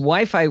throws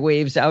Wi-Fi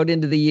waves out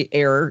into the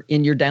air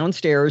in your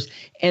downstairs.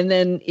 And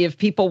then if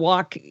people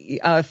walk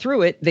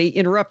through it, they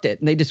interrupt it.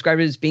 And they describe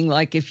it as being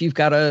like if you've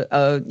got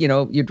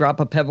you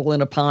drop a pebble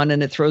in a pond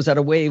and it throws out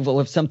a wave. Well,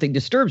 if something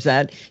disturbs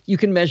that, you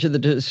can measure the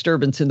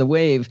disturbance in the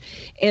wave.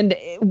 And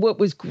what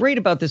was great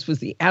about this was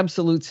the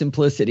absolute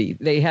simplicity.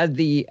 They had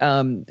the,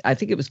 I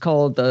think it was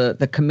called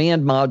the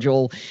command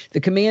module. The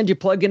command you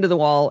plug into the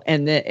wall,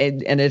 and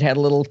it had a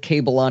little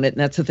cable on it, and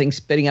that's the thing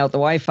spitting out the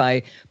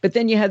Wi-Fi. But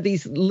then you had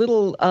these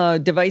little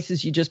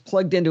devices you just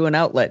plugged into an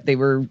outlet. They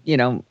were,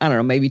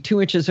 maybe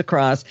 2 inches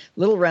across,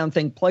 little round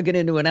thing, plug it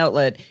into an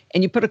outlet,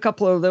 and you put a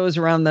couple of those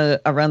around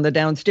the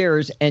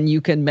downstairs, and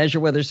you can measure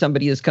whether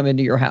somebody has come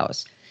into your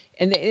house.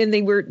 And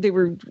they were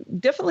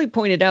definitely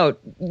pointed out,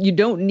 you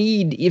don't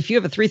need, if you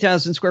have a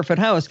 3,000 square foot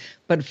house,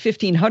 but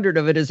 1,500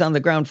 of it is on the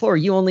ground floor,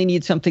 you only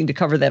need something to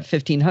cover that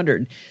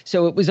 1,500.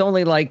 So it was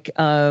only like,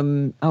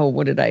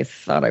 I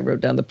thought I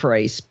wrote down the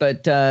price,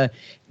 but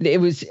it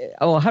was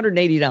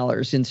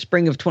 $180 in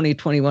spring of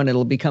 2021.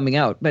 It'll be coming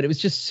out, but it was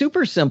just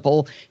super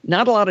simple,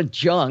 not a lot of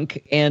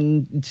junk,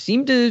 and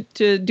seemed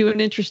to do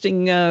an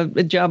interesting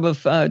job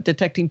of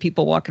detecting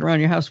people walking around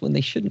your house when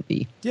they shouldn't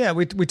be. Yeah,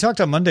 we talked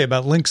on Monday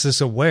about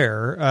Linksys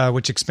Aware,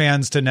 which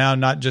expands to now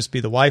not just be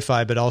the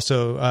Wi-Fi, but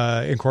also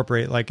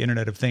incorporate like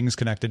Internet of Things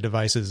connected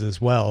devices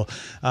as well.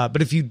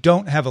 But if you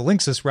don't have a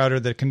Linksys router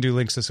that can do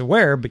Linksys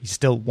Aware, but you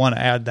still want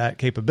to add that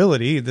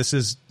capability, this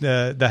is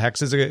the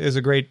Hex is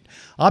a great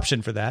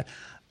option for that.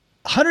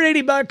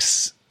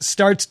 $180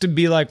 starts to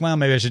be like, well,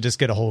 maybe I should just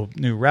get a whole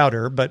new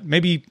router, but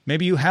maybe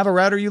you have a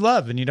router you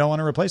love and you don't want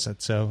to replace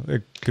it. So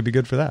it could be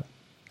good for that.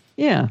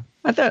 Yeah.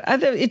 I thought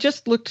it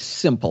just looked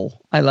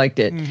simple. I liked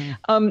it.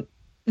 Mm-hmm.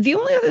 The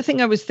only other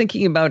thing I was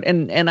thinking about,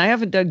 and I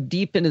haven't dug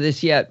deep into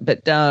this yet,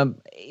 but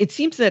it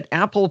seems that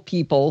Apple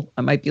people,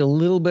 I might be a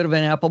little bit of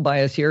an Apple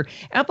bias here,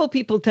 Apple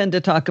people tend to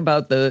talk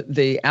about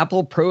the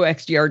Apple Pro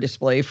XDR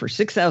display for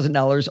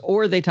 $6,000,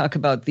 or they talk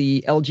about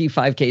the LG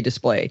 5K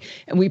display.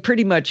 And we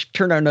pretty much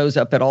turn our nose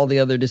up at all the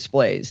other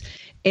displays.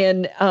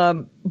 And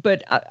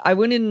but I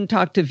went in and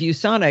talked to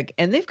ViewSonic,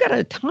 and they've got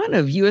a ton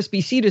of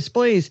USB-C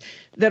displays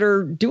that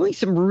are doing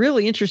some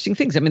really interesting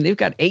things. They've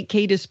got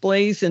 8K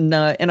displays, and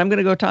I'm going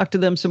to go talk to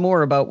them some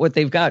more about what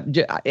they've got.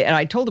 And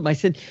I told them, I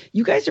said,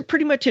 you guys are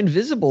pretty much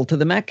invisible to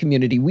the Mac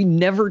community. We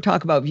never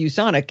talk about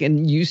ViewSonic,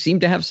 and you seem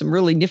to have some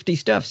really nifty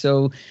stuff.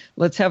 So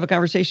let's have a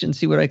conversation and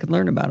see what I can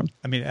learn about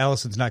them.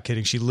 Allison's not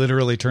kidding. She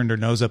literally turned her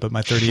nose up at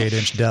my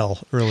 38-inch Dell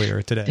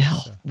earlier today.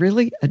 Dell? So.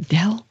 Really? A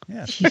Dell?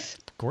 Yeah.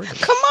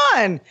 Gorgeous. Come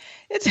on.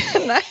 It's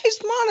a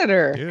nice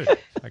monitor. Dude,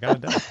 I got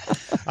it done.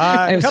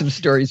 I have some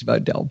stories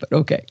about Dell, but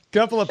okay.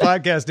 Couple of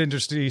podcast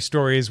industry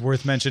stories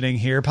worth mentioning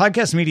here.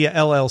 Podcast Media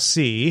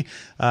LLC,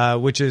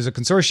 which is a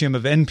consortium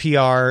of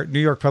NPR, New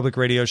York Public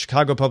Radio,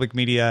 Chicago Public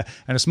Media,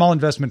 and a small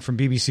investment from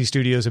BBC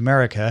Studios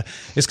America,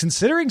 is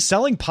considering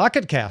selling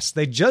Pocket Casts.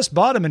 They just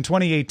bought them in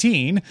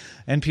 2018.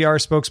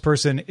 NPR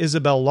spokesperson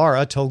Isabel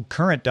Lara told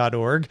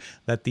Current.org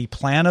that the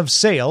plan of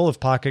sale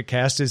of Pocket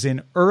Cast is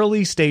in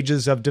early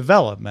stages of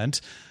development,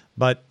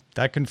 but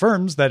that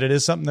confirms that it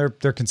is something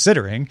they're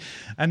considering.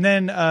 And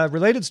then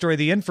related story,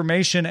 The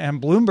Information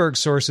and Bloomberg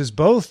sources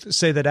both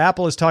say that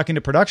Apple is talking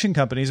to production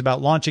companies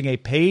about launching a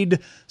paid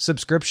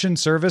subscription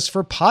service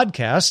for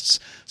podcasts.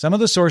 Some of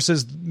the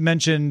sources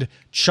mentioned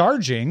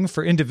charging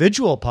for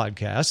individual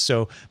podcasts,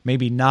 so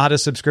maybe not a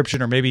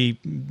subscription, or maybe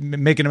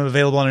making them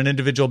available on an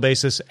individual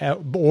basis,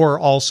 or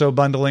also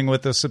bundling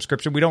with a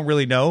subscription. We don't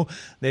really know.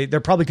 They're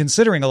probably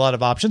considering a lot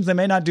of options. They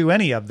may not do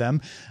any of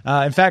them.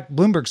 In fact,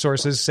 Bloomberg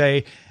sources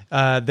say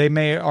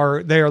they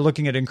are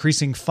looking at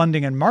increasing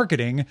funding and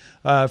marketing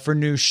for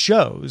new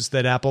shows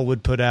that Apple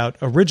would put out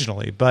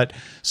originally. But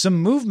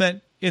some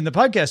movement in the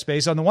podcast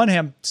space. On the one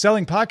hand,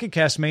 selling Pocket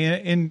Cast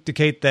may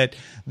indicate that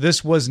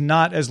this was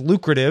not as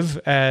lucrative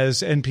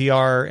as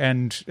NPR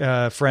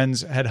and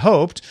friends had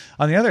hoped.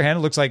 On the other hand,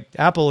 it looks like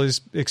Apple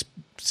is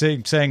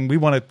saying we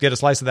want to get a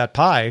slice of that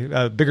pie,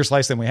 a bigger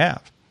slice than we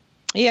have.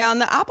 Yeah, on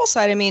the Apple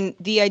side, I mean,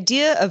 the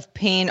idea of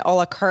paying a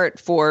la carte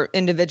for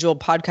individual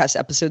podcast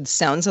episodes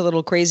sounds a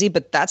little crazy,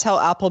 but that's how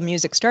Apple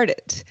Music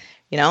started.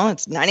 You know,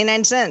 it's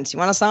 99 cents. You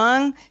want a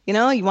song? You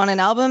know, you want an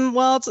album?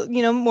 Well, it's,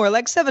 you know, more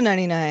like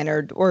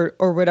 $7.99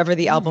 or whatever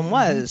the album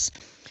was.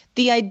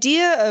 The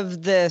idea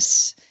of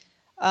this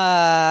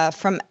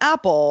from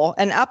Apple,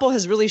 and Apple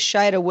has really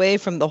shied away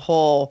from the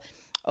whole,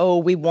 oh,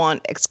 we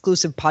want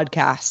exclusive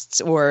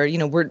podcasts, or, you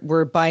know,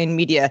 we're buying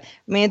media.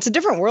 I mean, it's a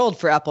different world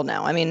for Apple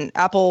now. I mean,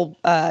 Apple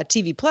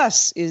TV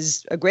Plus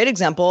is a great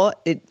example.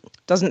 It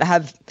doesn't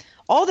have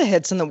all the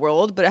hits in the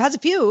world, but it has a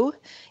few,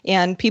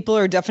 and people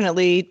are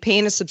definitely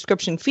paying a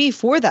subscription fee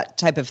for that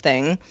type of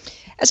thing.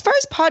 As far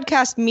as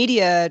Podcast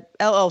Media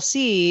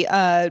LLC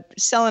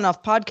selling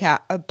off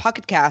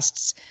Pocket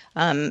Casts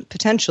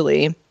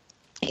potentially,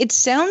 it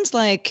sounds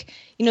like,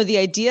 you know, the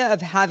idea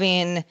of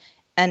having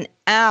an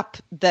app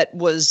that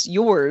was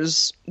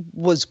yours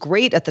was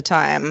great at the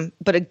time.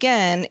 But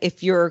again,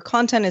 if your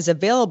content is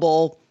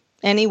available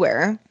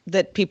anywhere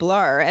that people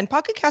are, and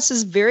Pocket Cast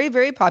is very,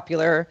 very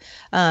popular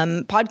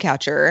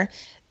podcatcher,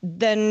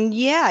 then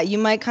yeah, you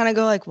might kind of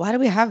go like, why do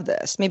we have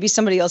this? Maybe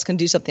somebody else can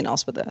do something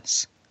else with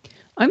this.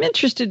 I'm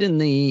interested in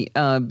the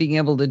being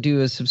able to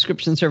do a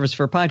subscription service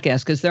for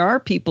podcasts, because there are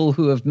people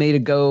who have made a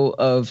go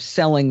of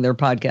selling their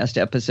podcast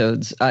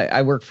episodes.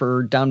 I work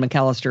for Don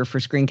McAllister for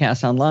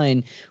Screencast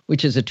Online,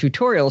 which is a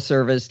tutorial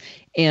service,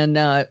 and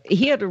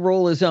he had to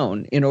roll his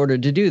own in order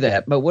to do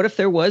that. But what if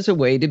there was a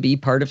way to be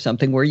part of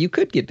something where you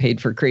could get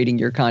paid for creating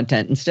your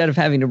content instead of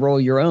having to roll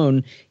your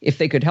own? If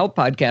they could help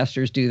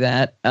podcasters do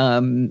that,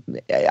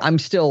 I'm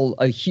still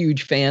a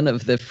huge fan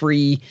of the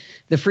free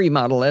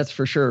model, that's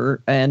for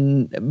sure.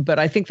 But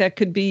I think that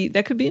could be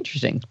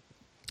interesting.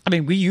 I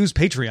mean, we use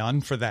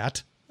Patreon for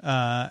that,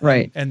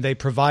 right? And they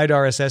provide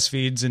RSS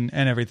feeds and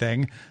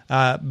everything.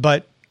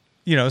 But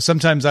you know,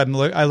 sometimes I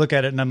look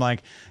at it and I'm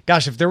like,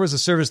 gosh, if there was a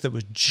service that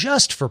was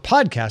just for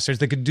podcasters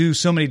that could do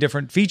so many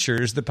different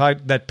features that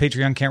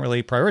Patreon can't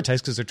really prioritize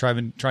because they're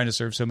trying to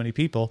serve so many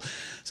people.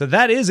 So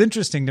that is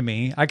interesting to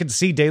me. I could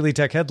see Daily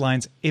Tech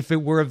Headlines if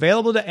it were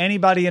available to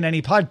anybody in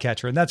any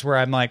podcatcher. And that's where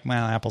I'm like,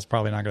 well, Apple's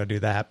probably not going to do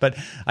that. But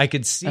I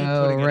could see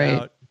putting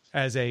it out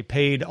as a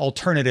paid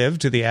alternative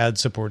to the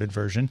ad-supported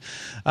version.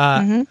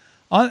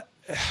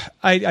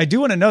 I do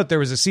want to note there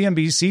was a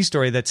CNBC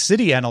story that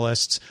Citi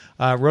analysts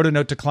wrote a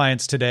note to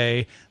clients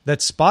today that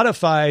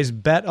Spotify's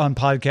bet on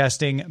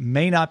podcasting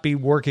may not be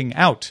working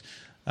out.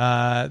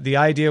 The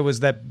idea was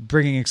that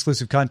bringing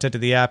exclusive content to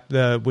the app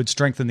would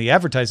strengthen the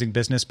advertising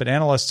business, but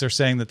analysts are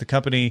saying that the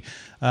company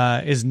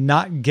is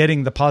not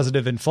getting the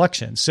positive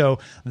inflection. So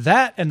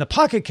that and the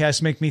Pocket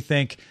Cast make me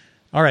think,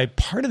 all right,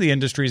 part of the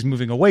industry is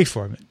moving away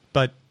from it,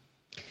 but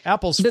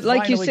Apple's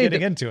finally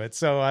getting into it,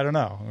 so I don't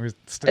know.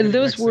 And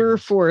those were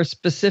for a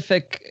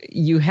specific,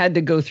 you had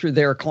to go through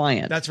their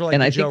client. That's really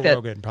the Joe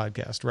Rogan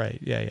podcast, right?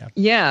 Yeah.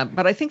 Yeah,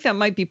 but I think that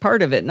might be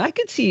part of it. And I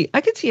could see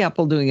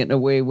Apple doing it in a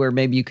way where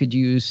maybe you could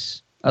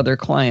use other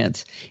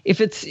clients. If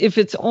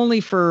it's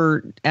only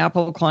for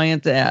Apple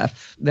client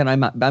F, then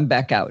I'm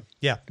back out.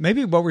 Yeah,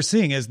 maybe what we're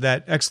seeing is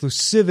that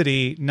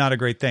exclusivity, not a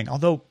great thing.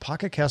 Although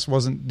Pocket Cast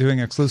wasn't doing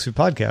exclusive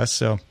podcasts,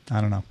 so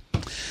I don't know.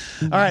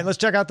 All right, let's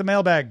check out the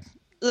mailbag.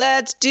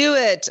 Let's do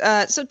it.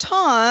 So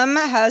Tom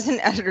has an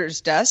editor's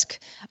desk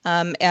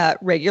at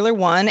Regular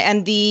One,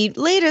 and the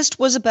latest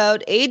was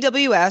about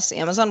AWS,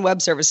 Amazon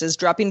Web Services,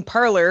 dropping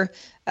Parler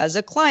as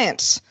a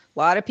client. A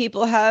lot of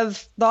people have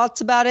thoughts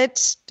about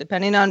it,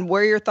 depending on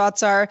where your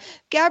thoughts are.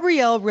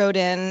 Gabrielle wrote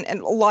in, and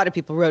a lot of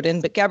people wrote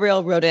in, but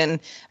Gabrielle wrote in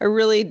a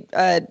really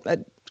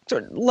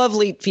sort of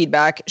lovely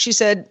feedback. She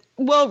said,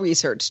 well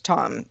researched,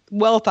 Tom,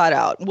 well thought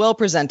out, well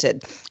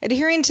presented,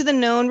 adhering to the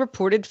known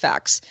reported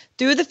facts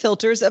through the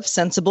filters of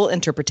sensible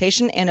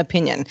interpretation and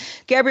opinion.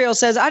 Gabrielle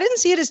says, I didn't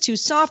see it as too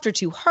soft or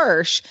too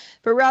harsh,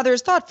 but rather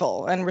as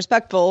thoughtful and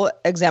respectful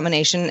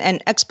examination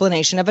and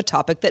explanation of a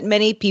topic that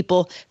many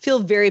people feel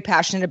very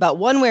passionate about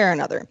one way or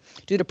another,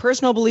 due to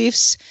personal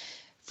beliefs.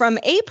 From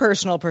a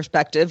personal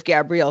perspective,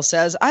 Gabrielle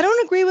says, I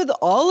don't agree with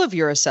all of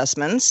your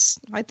assessments.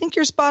 I think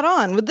you're spot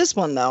on with this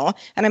one, though.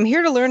 And I'm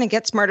here to learn and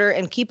get smarter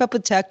and keep up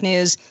with tech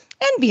news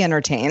and be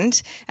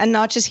entertained, and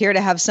not just here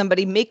to have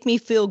somebody make me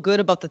feel good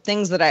about the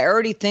things that I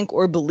already think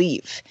or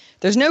believe.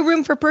 There's no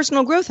room for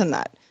personal growth in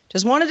that.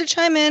 Just wanted to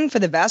chime in for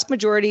the vast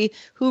majority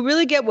who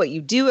really get what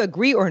you do,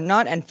 agree or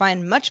not, and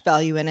find much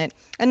value in it,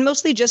 and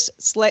mostly just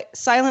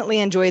silently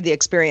enjoy the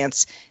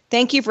experience.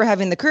 Thank you for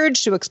having the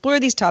courage to explore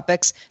these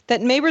topics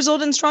that may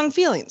result in strong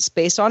feelings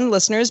based on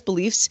listeners'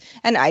 beliefs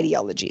and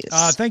ideologies.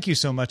 Thank you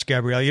so much,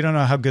 Gabrielle. You don't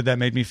know how good that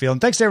made me feel.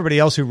 And thanks to everybody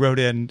else who wrote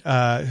in,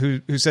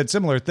 who said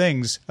similar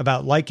things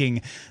about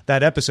liking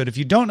that episode. If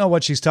you don't know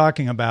what she's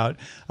talking about,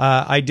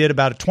 I did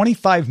about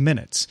 25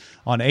 minutes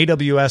on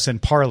AWS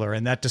and Parler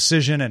and that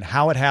decision and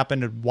how it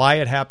happened and why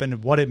it happened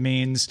and what it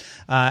means.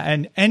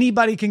 And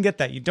anybody can get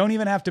that. You don't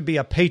even have to be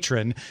a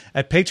patron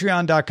at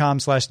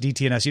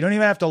patreon.com/DTNS. You don't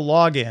even have to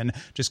log in.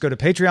 Just go to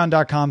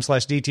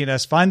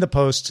patreon.com/DTNS, find the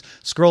posts,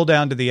 scroll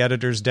down to the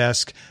editor's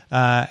desk,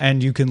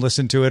 and you can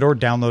listen to it or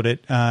download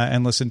it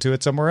and listen to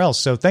it somewhere else.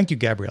 So thank you,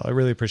 Gabrielle. I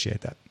really appreciate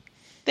that.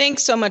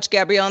 Thanks so much,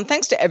 Gabrielle. And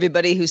thanks to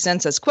everybody who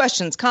sends us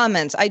questions,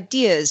 comments,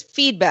 ideas,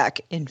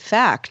 feedback. In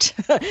fact,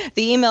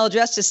 the email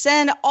address to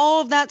send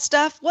all of that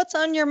stuff, what's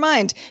on your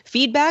mind,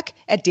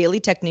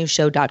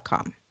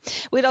 feedback@dailytechnewsshow.com.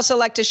 We'd also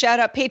like to shout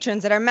out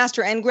patrons at our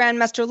Master and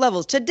Grandmaster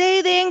levels.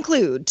 Today they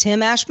include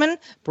Tim Ashman,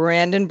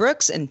 Brandon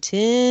Brooks, and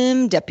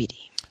Tim Deputy.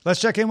 Let's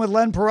check in with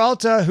Len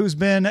Peralta, who's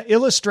been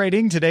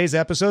illustrating today's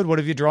episode. What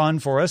have you drawn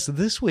for us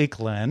this week,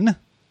 Len?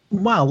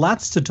 Wow,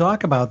 lots to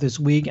talk about this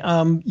week.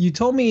 You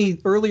told me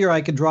earlier I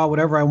could draw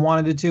whatever I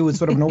wanted to. It's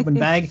sort of an open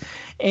bag.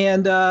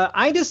 And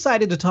I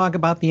decided to talk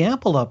about the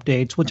Apple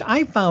updates, which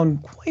I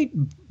found quite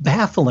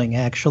baffling,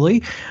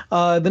 actually.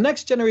 The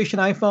next generation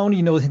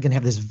iPhone, it can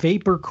have this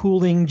vapor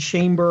cooling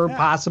chamber,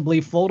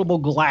 possibly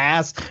floatable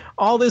glass,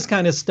 all this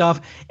kind of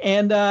stuff.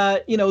 And,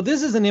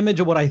 this is an image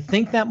of what I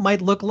think that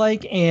might look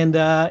like. And,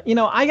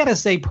 I got to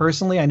say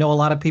personally, I know a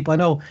lot of people, I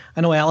know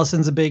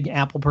Allison's a big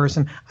Apple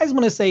person. I just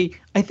want to say,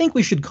 I think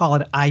we should call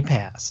it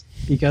iPass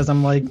because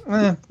I'm like,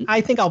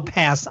 I think I'll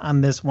pass on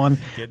this one.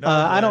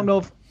 I don't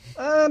know.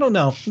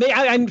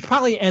 I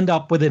probably end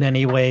up with it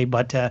anyway,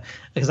 but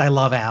because I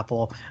love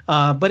Apple.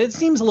 But it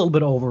seems a little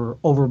bit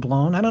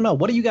overblown. I don't know.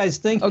 What do you guys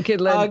think? Okay,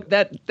 Len,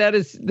 that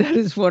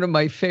is one of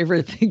my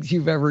favorite things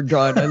you've ever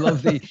drawn. I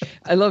love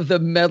the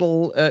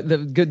metal,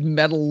 the good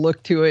metal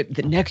look to it.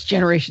 The next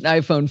generation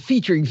iPhone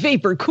featuring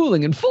vapor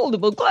cooling and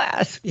foldable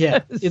glass. Yeah,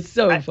 it's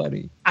so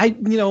funny.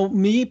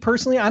 Me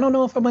personally, I don't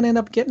know if I'm going to end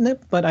up getting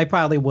it, but I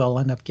probably will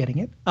end up getting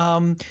it.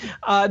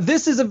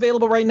 This is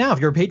available right now. If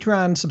you're a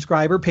Patreon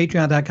subscriber,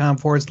 patreon.com/Len.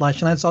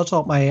 It's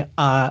also at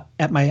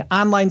my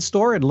online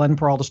store at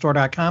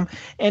lenperaltastore.com.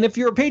 And if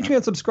you're a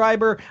Patreon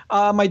subscriber,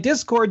 my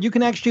Discord, you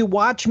can actually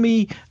watch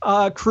me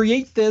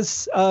create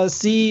this, hours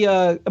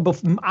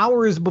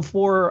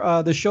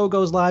before the show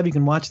goes live. You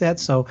can watch that.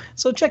 So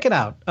check it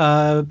out.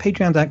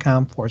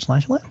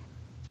 Patreon.com/Len.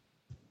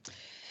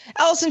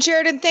 Allison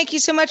Sheridan, thank you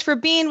so much for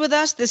being with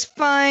us this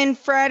fine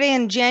Friday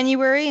in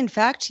January. In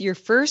fact, your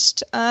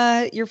first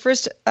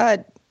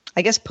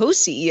I guess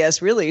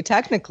post-CES, really,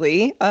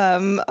 technically,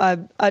 a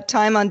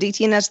time on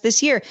DTNS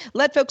this year.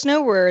 Let folks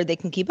know where they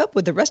can keep up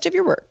with the rest of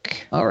your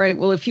work. All right.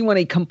 Well, if you want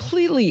a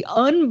completely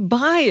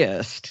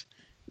unbiased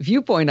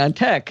viewpoint on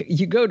tech,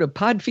 you go to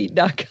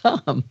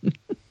podfeet.com.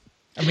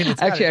 I mean,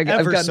 it's actually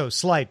ever so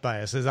slight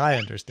bias, as I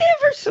understand.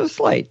 Ever so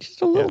slight,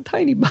 just a little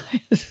tiny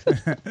bias.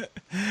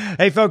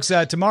 Hey, folks,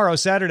 tomorrow,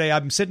 Saturday,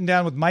 I'm sitting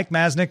down with Mike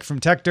Masnick from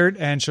Tech Dirt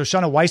and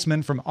Shoshana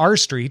Weissman from R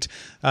Street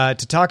to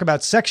talk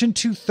about Section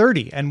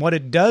 230 and what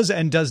it does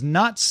and does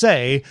not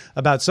say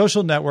about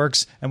social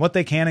networks and what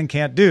they can and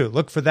can't do.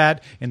 Look for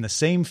that in the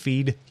same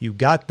feed you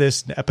got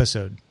this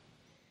episode.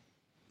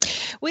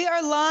 We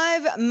are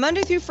live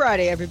Monday through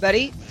Friday,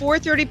 everybody,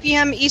 4:30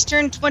 p.m.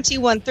 Eastern,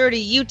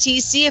 21:30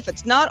 UTC. If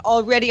it's not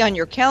already on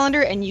your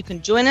calendar and you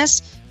can join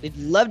us, we'd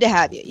love to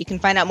have you. You can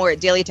find out more at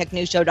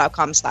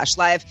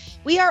dailytechnewsshow.com/live.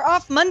 We are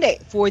off Monday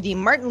for the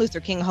Martin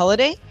Luther King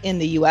holiday in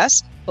the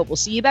U.S., but we'll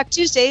see you back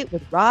Tuesday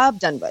with Rob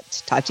Dunwood.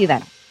 Talk to you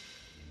then.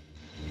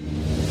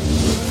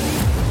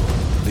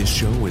 This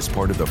show is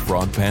part of the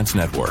Frog Pants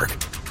Network.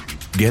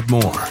 Get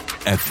more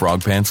at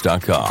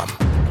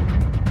frogpants.com.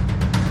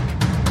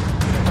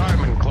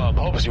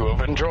 Hopes you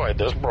have enjoyed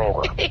this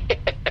program.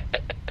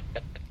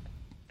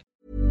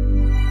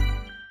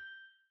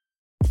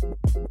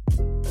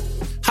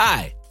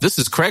 Hi, this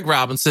is Craig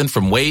Robinson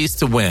from Ways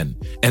to Win,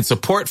 and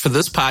support for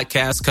this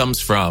podcast comes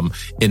from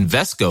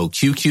Invesco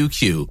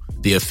QQQ,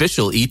 the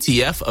official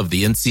ETF of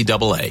the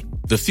NCAA.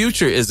 The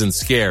future isn't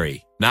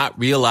scary. Not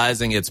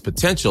realizing its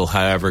potential,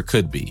 however,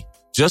 could be.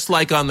 Just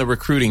like on the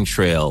recruiting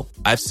trail,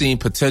 I've seen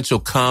potential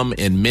come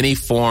in many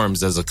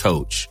forms as a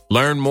coach.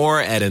 Learn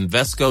more at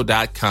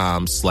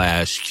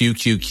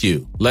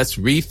Invesco.com/QQQ. Let's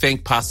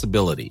rethink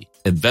possibility.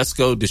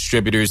 Invesco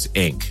Distributors,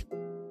 Inc.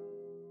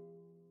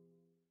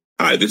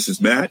 Hi, this is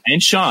Matt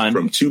and Sean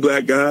from Two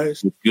Black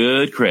Guys with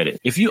Good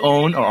Credit. If you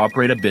own or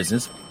operate a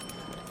business,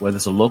 whether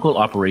it's a local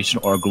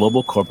operation or a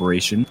global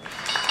corporation,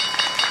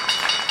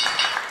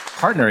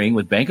 partnering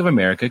with Bank of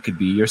America could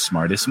be your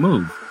smartest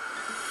move.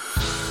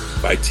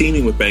 By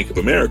teaming with Bank of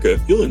America,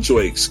 you'll enjoy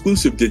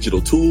exclusive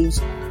digital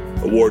tools,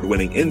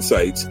 award-winning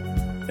insights,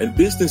 and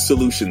business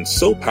solutions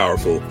so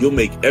powerful you'll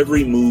make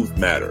every move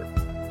matter.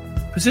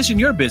 Position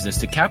your business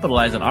to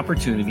capitalize on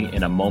opportunity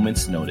in a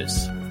moment's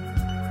notice.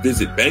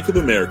 Visit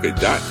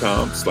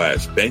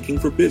bankofamerica.com/banking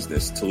for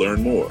business to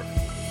learn more.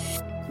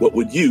 What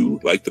would you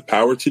like the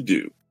power to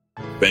do?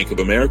 Bank of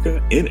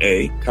America,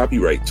 N.A.,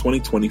 copyright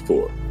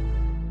 2024.